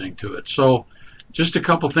contributing to it. So just a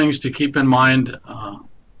couple things to keep in mind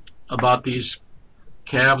about these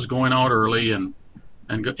calves going out early and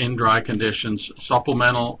in dry conditions.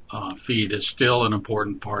 Supplemental feed is still an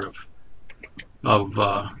important part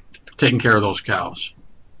of taking care of those cows.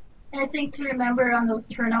 And I think to remember on those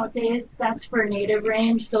turnout days, that's for native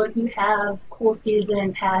range. So if you have cool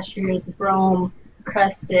season pastures, brome,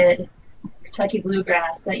 crested, Kentucky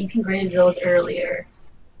bluegrass, that you can graze those earlier.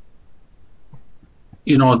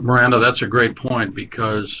 You know, Miranda, that's a great point,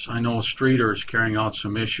 because I know Streeter is carrying out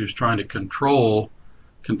some issues trying to control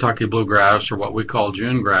Kentucky bluegrass, or what we call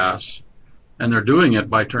June grass, and they're doing it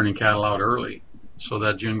by turning cattle out early so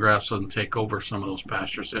that June grass doesn't take over some of those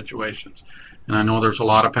pasture situations. And I know there's a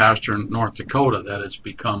lot of pasture in North Dakota that has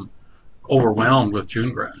become overwhelmed with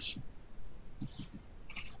June grass.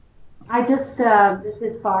 I just, this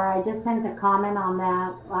is Farah, I just sent a comment on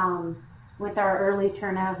that with our early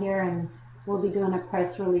turnout here, and we'll be doing a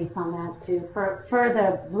press release on that too for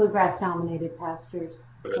the bluegrass dominated pastures.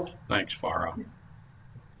 Good. So. Thanks, Farah.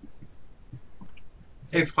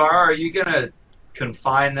 Hey, Farah, are you going to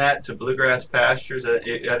confine that to bluegrass pastures? I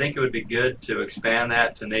think it would be good to expand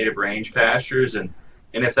that to native range pastures, and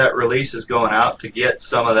if that release is going out, to get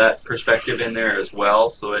some of that perspective in there as well,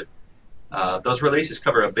 so it those releases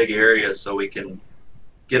cover a big area, so we can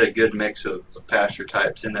get a good mix of pasture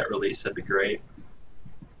types in that release. That'd be great.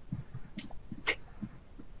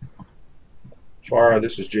 Farah,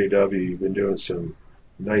 this is JW. You've been doing some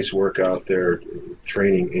nice work out there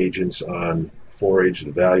training agents on forage,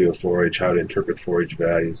 the value of forage, how to interpret forage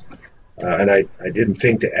values. And I didn't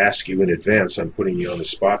think to ask you in advance. I'm putting you on the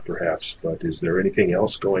spot perhaps, but is there anything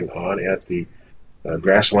else going on at the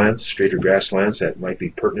grasslands, Streeter grasslands, that might be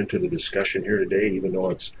pertinent to the discussion here today, even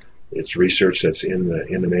though it's research that's in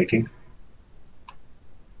the making?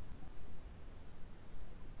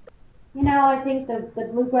 You know, I think the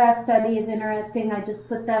bluegrass study is interesting. I just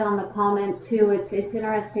put that on the comment too. It's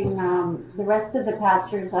interesting. The rest of the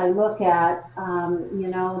pastures I look at, you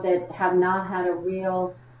know, that have not had a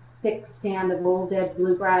real thick stand of old dead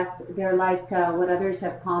bluegrass, they're like what others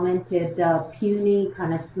have commented, puny,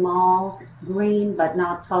 kind of small, green, but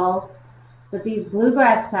not tall. But these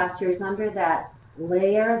bluegrass pastures, under that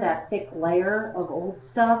layer, that thick layer of old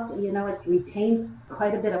stuff, you know, it retains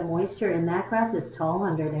quite a bit of moisture, and that grass is tall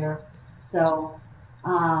under there. So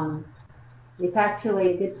it's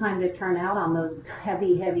actually a good time to turn out on those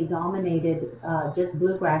heavy dominated just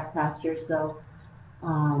bluegrass pastures. So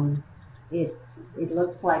it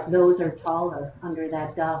looks like those are taller under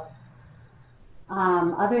that duff.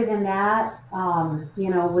 Other than that,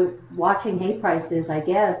 with watching hay prices, I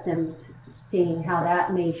guess, and seeing how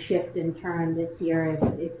that may shift and turn this year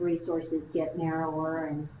if resources get narrower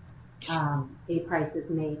and hay prices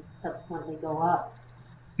may subsequently go up.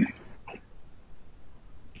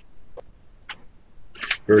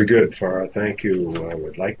 Very good, Farah. Thank you. I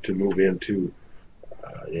would like to move into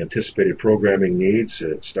the anticipated programming needs,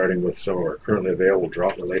 starting with some of our currently available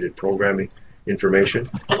drought-related programming information.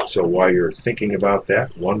 So while you're thinking about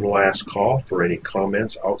that, one last call for any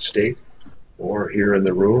comments outstate or here in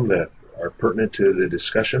the room that are pertinent to the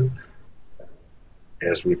discussion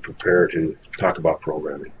as we prepare to talk about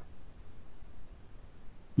programming.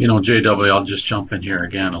 JW, I'll just jump in here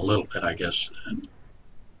again a little bit, I guess, and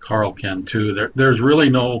Carl can too. There's really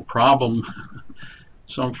no problem.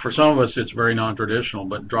 For some of us, it's very non-traditional,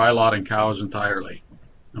 but dry lotting cows entirely.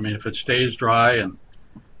 I mean, if it stays dry, and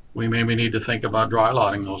we maybe need to think about dry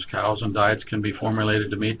lotting those cows, and diets can be formulated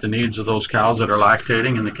to meet the needs of those cows that are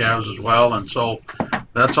lactating and the calves as well. And so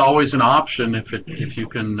that's always an option if you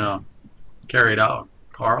can carry it out.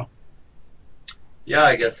 Carl? Yeah,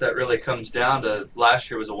 I guess that really comes down to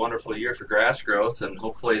last year was a wonderful year for grass growth, and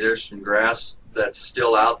hopefully there's some grass that's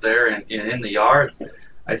still out there and in the yards.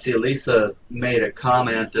 I see Lisa made a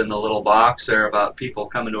comment in the little box there about people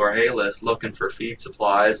coming to our hay list looking for feed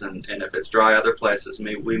supplies, and if it's dry other places,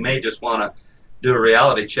 we may just want to do a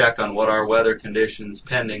reality check on what our weather conditions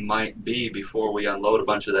pending might be before we unload a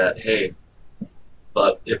bunch of that hay.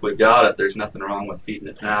 But if we've got it, there's nothing wrong with feeding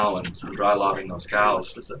it now and some dry lotting those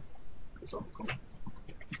cows.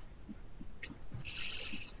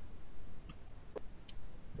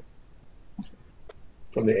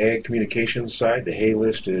 From the ag communications side, the hay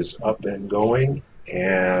list is up and going,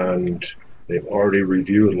 and they've already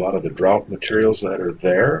reviewed a lot of the drought materials that are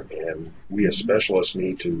there, and we as specialists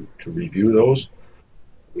need to review those.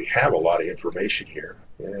 We have a lot of information here,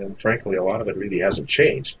 and frankly, a lot of it really hasn't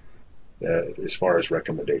changed as far as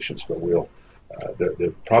recommendations, but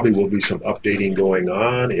there probably will be some updating going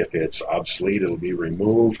on. If it's obsolete, it'll be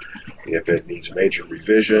removed. If it needs major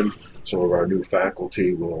revision, some of our new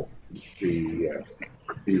faculty will be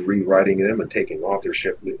rewriting them and taking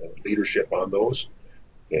leadership on those.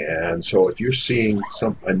 And so if you're seeing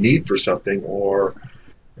a need for something, or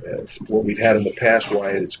what we've had in the past,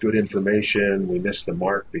 why it's good information, we missed the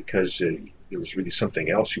mark because there was really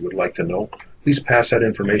something else you would like to know, please pass that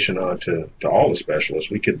information on to all the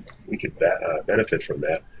specialists. We could benefit from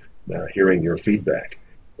that, hearing your feedback.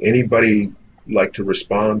 Anybody like to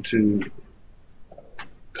respond to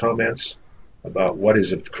comments about what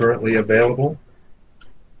is currently available?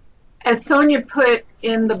 As Sonia put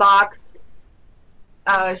in the box,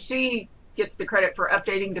 she gets the credit for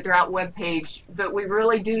updating the Drought webpage, but we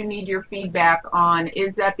really do need your feedback on,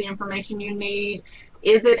 is that the information you need?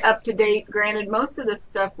 Is it up to date? Granted, most of this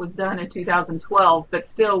stuff was done in 2012, but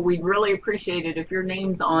still, we'd really appreciate it if your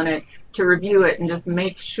name's on it to review it and just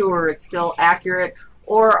make sure it's still accurate.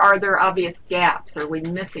 Or are there obvious gaps? Are we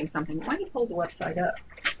missing something? Why do you hold the website up?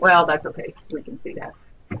 Well, that's okay. We can see that.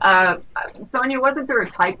 Sonia, wasn't there a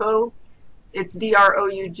typo? It's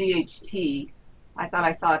DROUGHT. I thought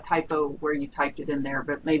I saw a typo where you typed it in there,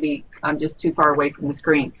 but maybe I'm just too far away from the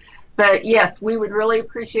screen. But yes, we would really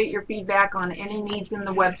appreciate your feedback on any needs in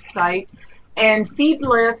the website. And feed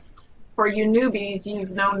list, for you newbies,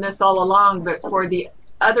 you've known this all along, but for the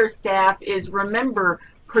other staff is, remember,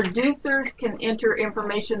 producers can enter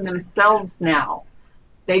information themselves now.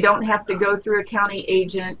 They don't have to go through a county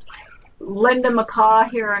agent. Linda McCaw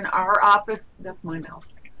here in our office, that's my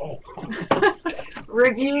mouse,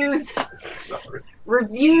 reviews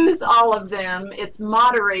all of them. It's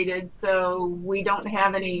moderated, so we don't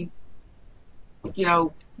have any,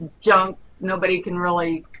 junk. Nobody can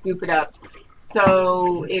really goop it up.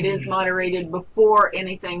 So it is moderated before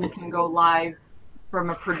anything can go live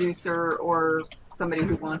from a producer or somebody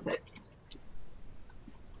who wants it.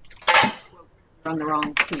 On the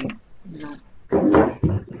wrong piece.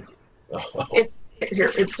 It's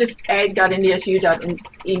here. It's just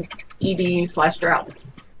ag.ndsu.edu/drought.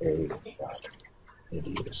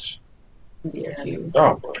 NDSU.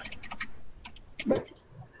 Oh boy.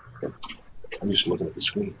 I'm just looking at the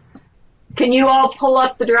screen. Can you all pull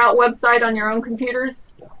up the Drought website on your own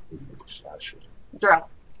computers? Drought.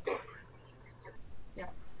 Yeah.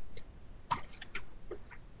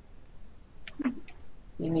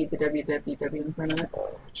 You need the www in front of it.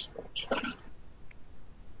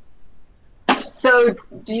 So,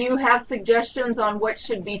 do you have suggestions on what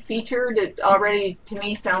should be featured? It already, to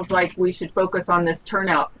me, sounds like we should focus on this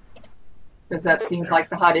turnout, because that seems like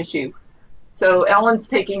the hot issue. So, Ellen's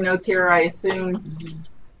taking notes here, I assume.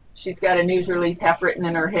 She's got a news release half written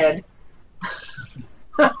in her head.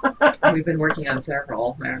 We've been working on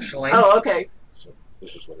several, actually. Oh, okay. So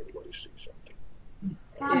this is what everybody sees.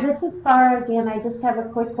 This is Farah again. I just have a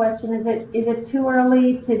quick question. Is it too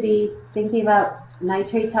early to be thinking about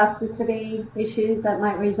nitrate toxicity issues that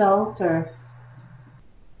might result, or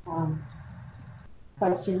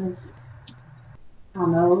questions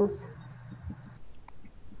on those?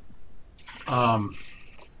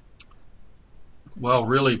 Well,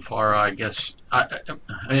 really, Farah, I guess,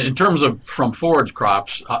 in terms of from forage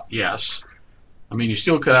crops, yes. I mean, you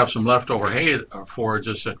still could have some leftover hay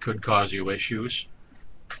forages that could cause you issues.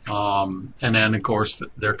 And then, of course,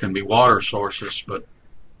 there can be water sources, but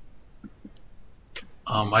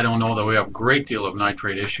I don't know that we have a great deal of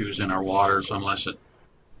nitrate issues in our waters unless it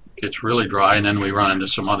gets really dry, and then we run into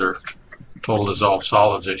some other total dissolved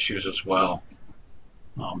solids issues as well.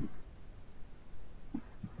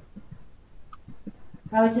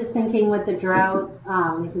 I was just thinking with the drought,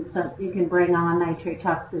 you can bring on nitrate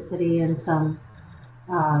toxicity in some,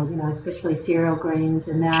 especially cereal grains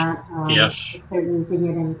and that. Yes. If they're using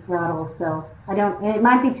it in throttle, so it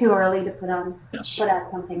might be too early to put out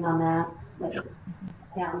something on that. But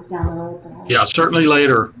down the road. Perhaps. Yeah, certainly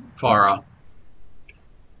later, Farah.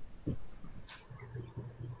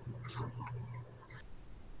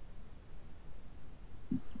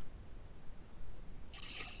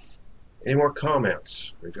 Any more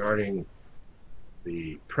comments regarding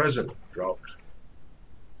the present drought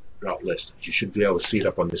list? You should be able to see it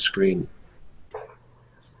up on the screen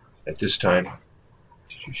at this time.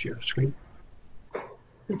 Did you share the screen?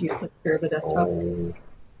 Did you click share the desktop?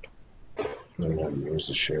 Where's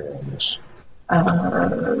the share on this?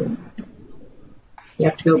 You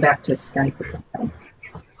have to go back to Skype.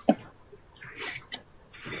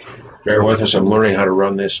 Bear with us. I'm learning how to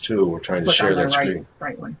run this too. We're trying to share that screen.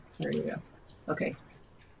 Right one. There you go. Okay.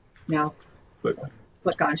 Now,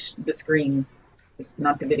 click on the screen. It's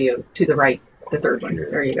not the video. To the right, the third one.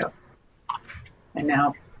 There you go. And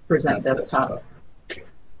now present desktop. Okay.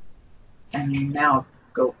 And now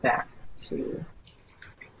go back to.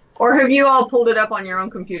 Or have you all pulled it up on your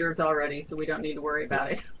own computers already, so we don't need to worry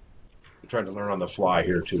about it? I'm trying to learn on the fly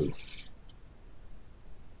here too.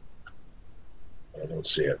 I don't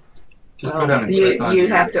see it. Just go down and you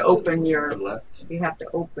have to open your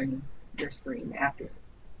screen after.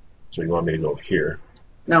 So you want me to go here?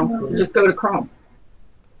 No, just go to Chrome.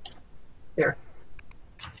 There.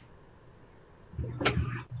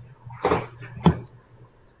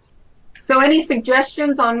 So any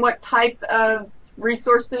suggestions on what type of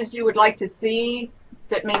resources you would like to see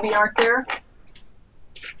that maybe aren't there?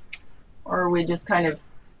 Or are we just kind of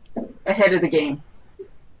ahead of the game?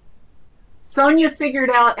 Sonia figured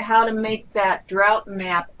out how to make that drought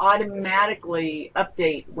map automatically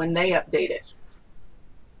update when they update it.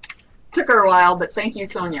 Took her a while, but thank you,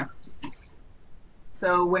 Sonia.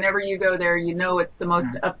 So whenever you go there, you know it's the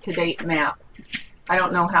most up-to-date map. I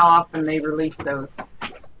don't know how often they release those.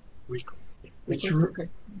 Weekly.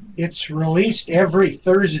 It's released every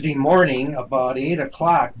Thursday morning about 8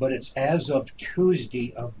 o'clock, but it's as of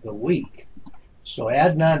Tuesday of the week. So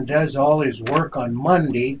Adnan does all his work on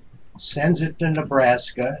Monday, sends it to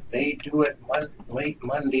Nebraska. They do it late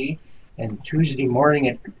Monday, and Tuesday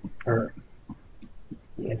morning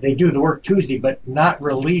they do the work Tuesday, but not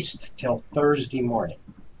released till Thursday morning.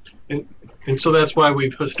 And so that's why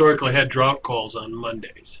we've historically had drought calls on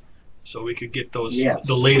Mondays, so we could get those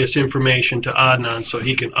the latest information to Adnan so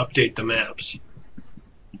he can update the maps.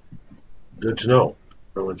 Good to know.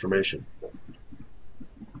 No information.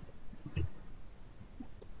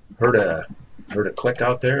 Heard a click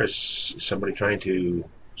out there. Is somebody trying to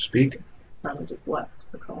speak? Probably just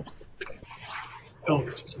left the call. Oh,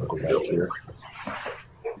 this is back here.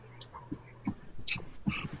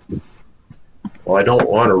 Well, I don't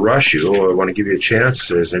want to rush you. I want to give you a chance.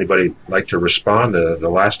 Does anybody like to respond to the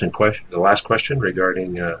last question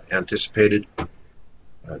regarding anticipated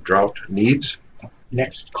drought needs?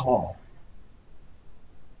 Next call.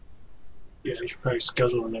 Yeah, you should probably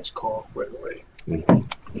schedule the next call right away.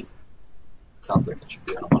 Mm-hmm. Sounds like it should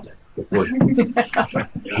be on Monday. Well,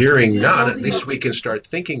 hearing none, at least we can start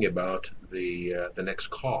thinking about the next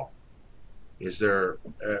call. Is there?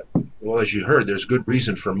 Well, as you heard, there's good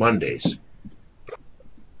reason for Mondays.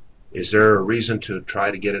 Is there a reason to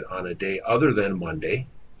try to get it on a day other than Monday?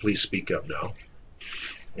 Please speak up now.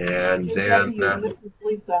 And then. This is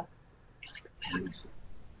Lisa.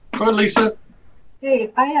 Go ahead, Lisa.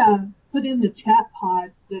 Hey, I put in the chat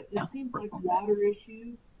pod that it seems like water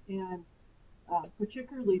issues and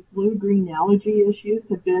particularly blue-green algae issues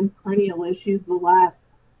have been perennial issues the last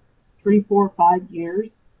 3, 4, 5 years.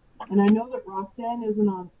 And I know that Roxanne isn't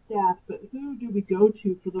on staff, but who do we go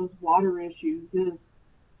to for those water issues? Is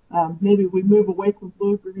maybe we move away from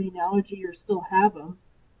blue-green algae or still have them,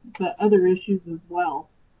 but other issues as well.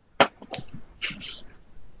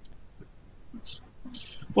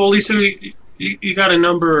 Well, Lisa, you got a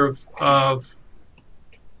number of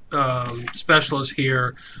specialists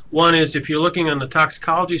here. One is, if you're looking on the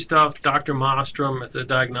toxicology stuff, Dr. Mostrom at the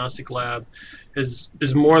diagnostic lab is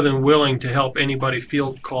more than willing to help anybody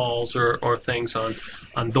field calls or things on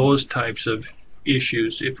those types of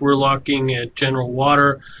issues. If we're looking at general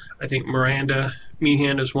water, I think Miranda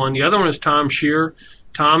Meehan is one. The other one is Tom Shear.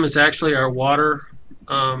 Tom is actually our water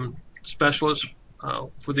specialist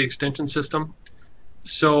for the extension system.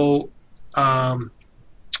 So, and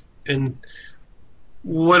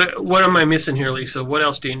what am I missing here, Lisa? What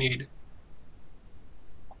else do you need?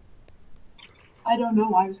 I don't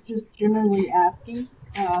know. I was just generally asking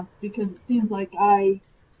because it seems like I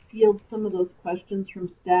field some of those questions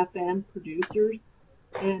from staff and producers.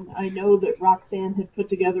 And I know that Roxanne had put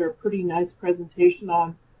together a pretty nice presentation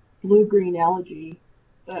on blue-green algae,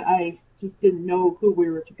 but I just didn't know who we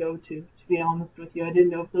were to go to be honest with you. I didn't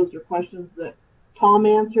know if those are questions that Tom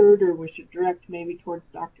answered, or we should direct maybe towards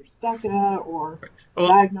Dr. Stucca or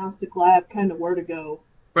diagnostic lab, kind of where to go.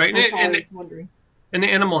 Right, I was wondering. And the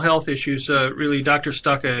animal health issues, really, Dr.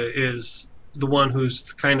 Stucca is the one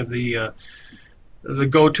who's kind of the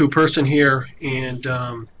go-to person here,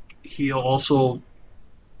 and he'll also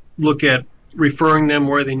look at referring them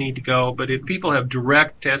where they need to go. But if people have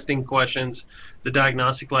direct testing questions, the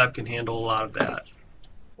diagnostic lab can handle a lot of that.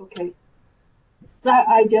 Okay. So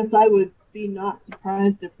I guess I would be not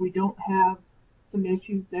surprised if we don't have some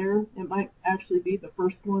issues there. It might actually be the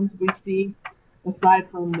first ones we see, aside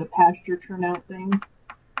from the pasture turnout things.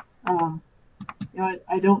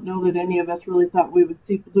 I don't know that any of us really thought we would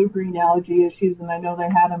see blue-green algae issues, and I know they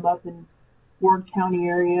had them up in Ward County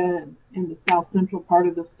area and in the south central part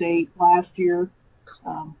of the state last year.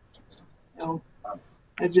 I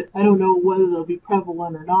don't know whether they'll be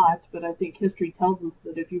prevalent or not, but I think history tells us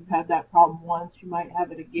that if you've had that problem once, you might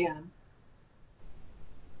have it again.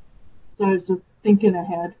 So I was just thinking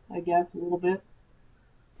ahead, I guess, a little bit.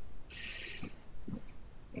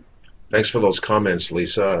 Thanks for those comments,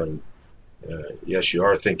 Lisa. And, yes, you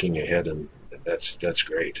are thinking ahead, and that's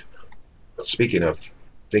great. But speaking of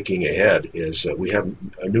thinking ahead, is we have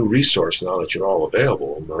a new resource now that you're all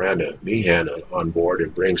available. Miranda Meehan on board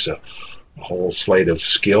and brings a whole slate of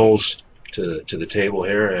skills to the table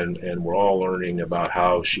here, and we're all learning about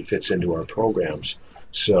how she fits into our programs.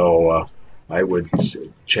 So I would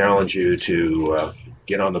challenge you to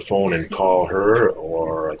get on the phone and call her,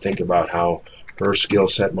 or think about how her skill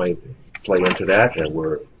set might play into that. And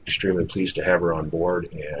we're extremely pleased to have her on board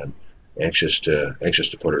and anxious to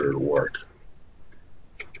put her to work.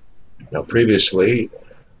 Now, previously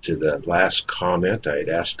to the last comment, I had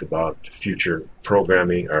asked about future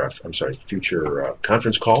programming, or future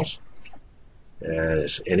conference calls.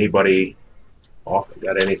 Has anybody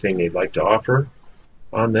got anything they'd like to offer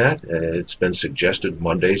on that? It's been suggested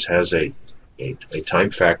Mondays has a time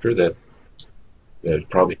factor that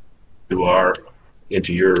probably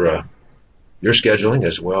into your scheduling,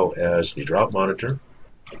 as well as the drought monitor.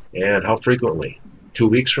 And how frequently? 2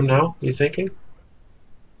 weeks from now, you thinking?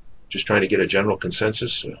 Just trying to get a general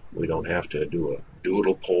consensus. So we don't have to do a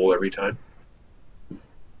doodle poll every time.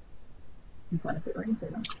 It's on if it rains or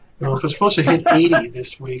not. No, it's supposed to hit 80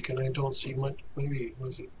 this week, and I don't see much. Maybe,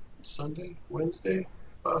 was it Sunday, Wednesday,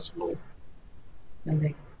 possible?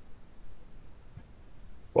 Monday.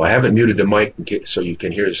 Well, I haven't muted the mic so you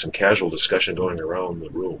can hear some casual discussion going around the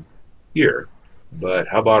room here. But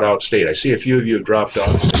how about outstate? I see a few of you have dropped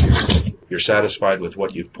off. You're satisfied with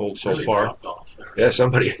what you've pulled so far? Yeah,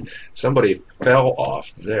 somebody fell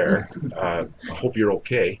off there. I hope you're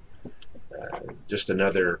okay. Just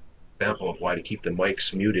another example of why to keep the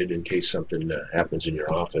mics muted in case something happens in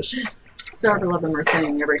your office. Several of them are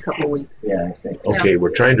saying every couple of weeks. Yeah, I think. Okay,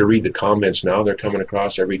 we're trying to read the comments now. They're coming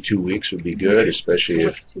across every 2 weeks would be good, especially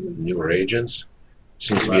if newer agents.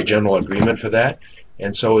 Seems to be a general agreement for that.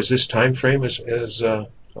 And so is this time frame as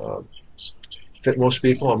fit most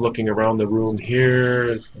people? I'm looking around the room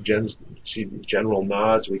here. See general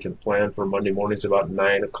nods. We can plan for Monday mornings about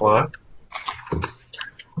 9 o'clock.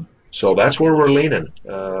 So that's where we're leaning.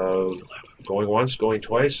 Going once, going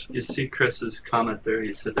twice. You see Chris's comment there.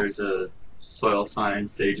 He said there's a soil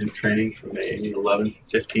science agent training from May 11th,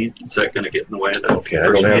 15th. Is that going to get in the way of that? Okay, I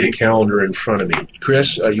don't have the calendar in front of me.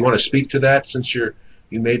 Chris, you want to speak to that since you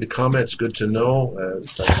made the comments? Good to know.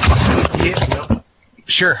 Yeah,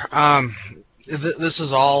 sure. This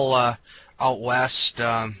is all out west.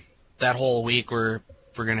 That whole week we're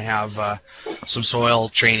going to have some soil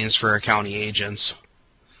trainings for our county agents.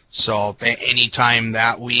 So anytime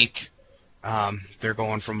that week, they're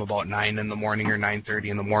going from about 9 in the morning or 9:30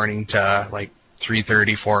 in the morning to like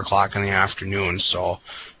 3:30, 4 o'clock in the afternoon. So,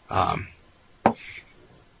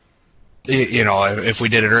 if we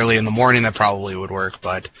did it early in the morning, that probably would work.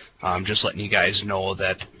 But just letting you guys know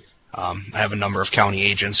that I have a number of county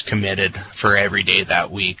agents committed for every day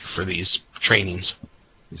that week for these trainings.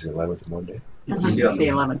 Is it 11th Monday? The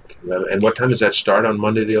 11th. And what time does that start on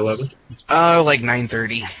Monday the 11th? Like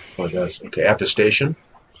 9:30. Oh, it does. Okay, at the station?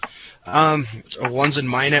 One's in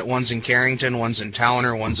Minot, one's in Carrington, one's in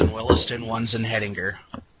Towner, one's in Williston, one's in Hettinger.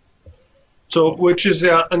 So which is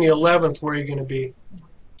on the 11th where you're going to be?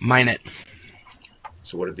 Minot.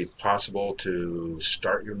 So would it be possible to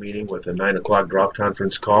start your meeting with a 9 o'clock Drought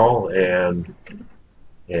conference call and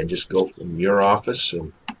just go from your office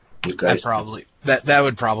and you guys? That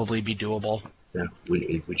would probably be doable. Yeah.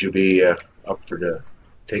 Would you be up for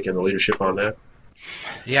taking the leadership on that?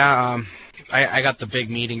 Yeah. I got the big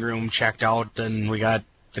meeting room checked out, and we got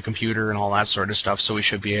the computer and all that sort of stuff, so we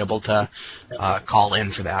should be able to call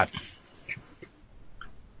in for that.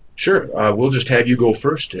 Sure. We'll just have you go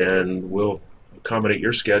first, and we'll accommodate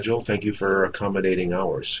your schedule. Thank you for accommodating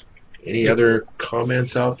ours. Any other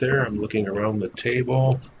comments out there? I'm looking around the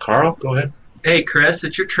table. Carl, go ahead. Hey, Chris,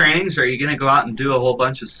 at your trainings, are you going to go out and do a whole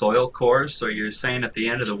bunch of soil cores? So you're saying at the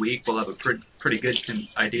end of the week we'll have a pretty good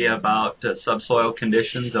idea about subsoil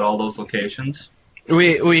conditions at all those locations?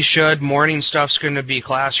 We should. Morning stuff's going to be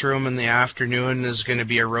classroom, and the afternoon is going to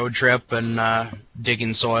be a road trip and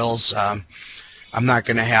digging soils. I'm not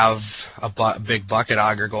going to have a big bucket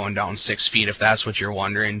auger going down 6 feet if that's what you're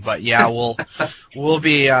wondering. But yeah, we'll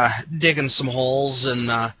be digging some holes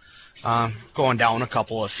and going down a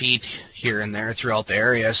couple of feet here and there throughout the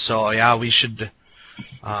area. So yeah, we should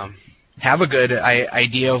have a good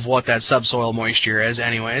idea of what that subsoil moisture is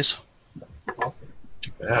anyways.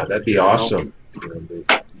 Yeah, that'd be awesome. You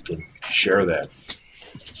can share that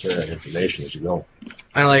information as you go.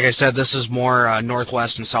 And like I said, this is more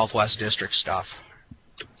Northwest and Southwest District stuff.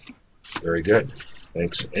 Very good.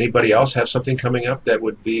 Thanks. Anybody else have something coming up that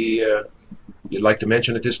would be you'd like to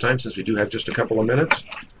mention at this time, since we do have just a couple of minutes?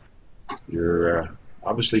 You're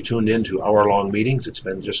obviously tuned in to hour-long meetings. It's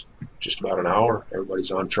been just about an hour.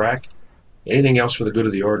 Everybody's on track. Anything else for the good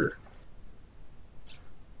of the order?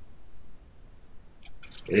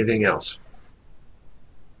 Anything else?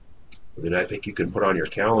 Then I think you can put on your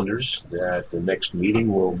calendars that the next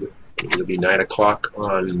meeting will be 9 o'clock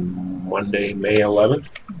on Monday, May 11th.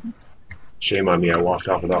 Shame on me, I walked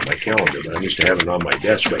off without my calendar, but I'm used to having it on my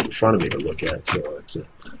desk right in front of me to look at. So it's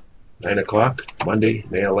 9 o'clock, Monday,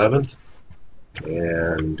 May 11th.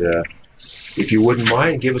 And if you wouldn't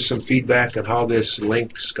mind, give us some feedback on how this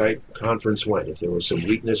link Skype conference went. If there were some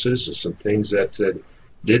weaknesses or some things that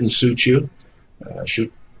didn't suit you,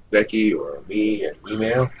 shoot Becky or me an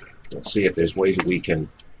email. Let's see if there's ways that we can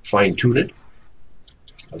fine-tune it.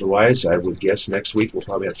 Otherwise, I would guess next week we'll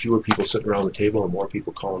probably have fewer people sitting around the table and more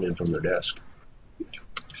people calling in from their desk.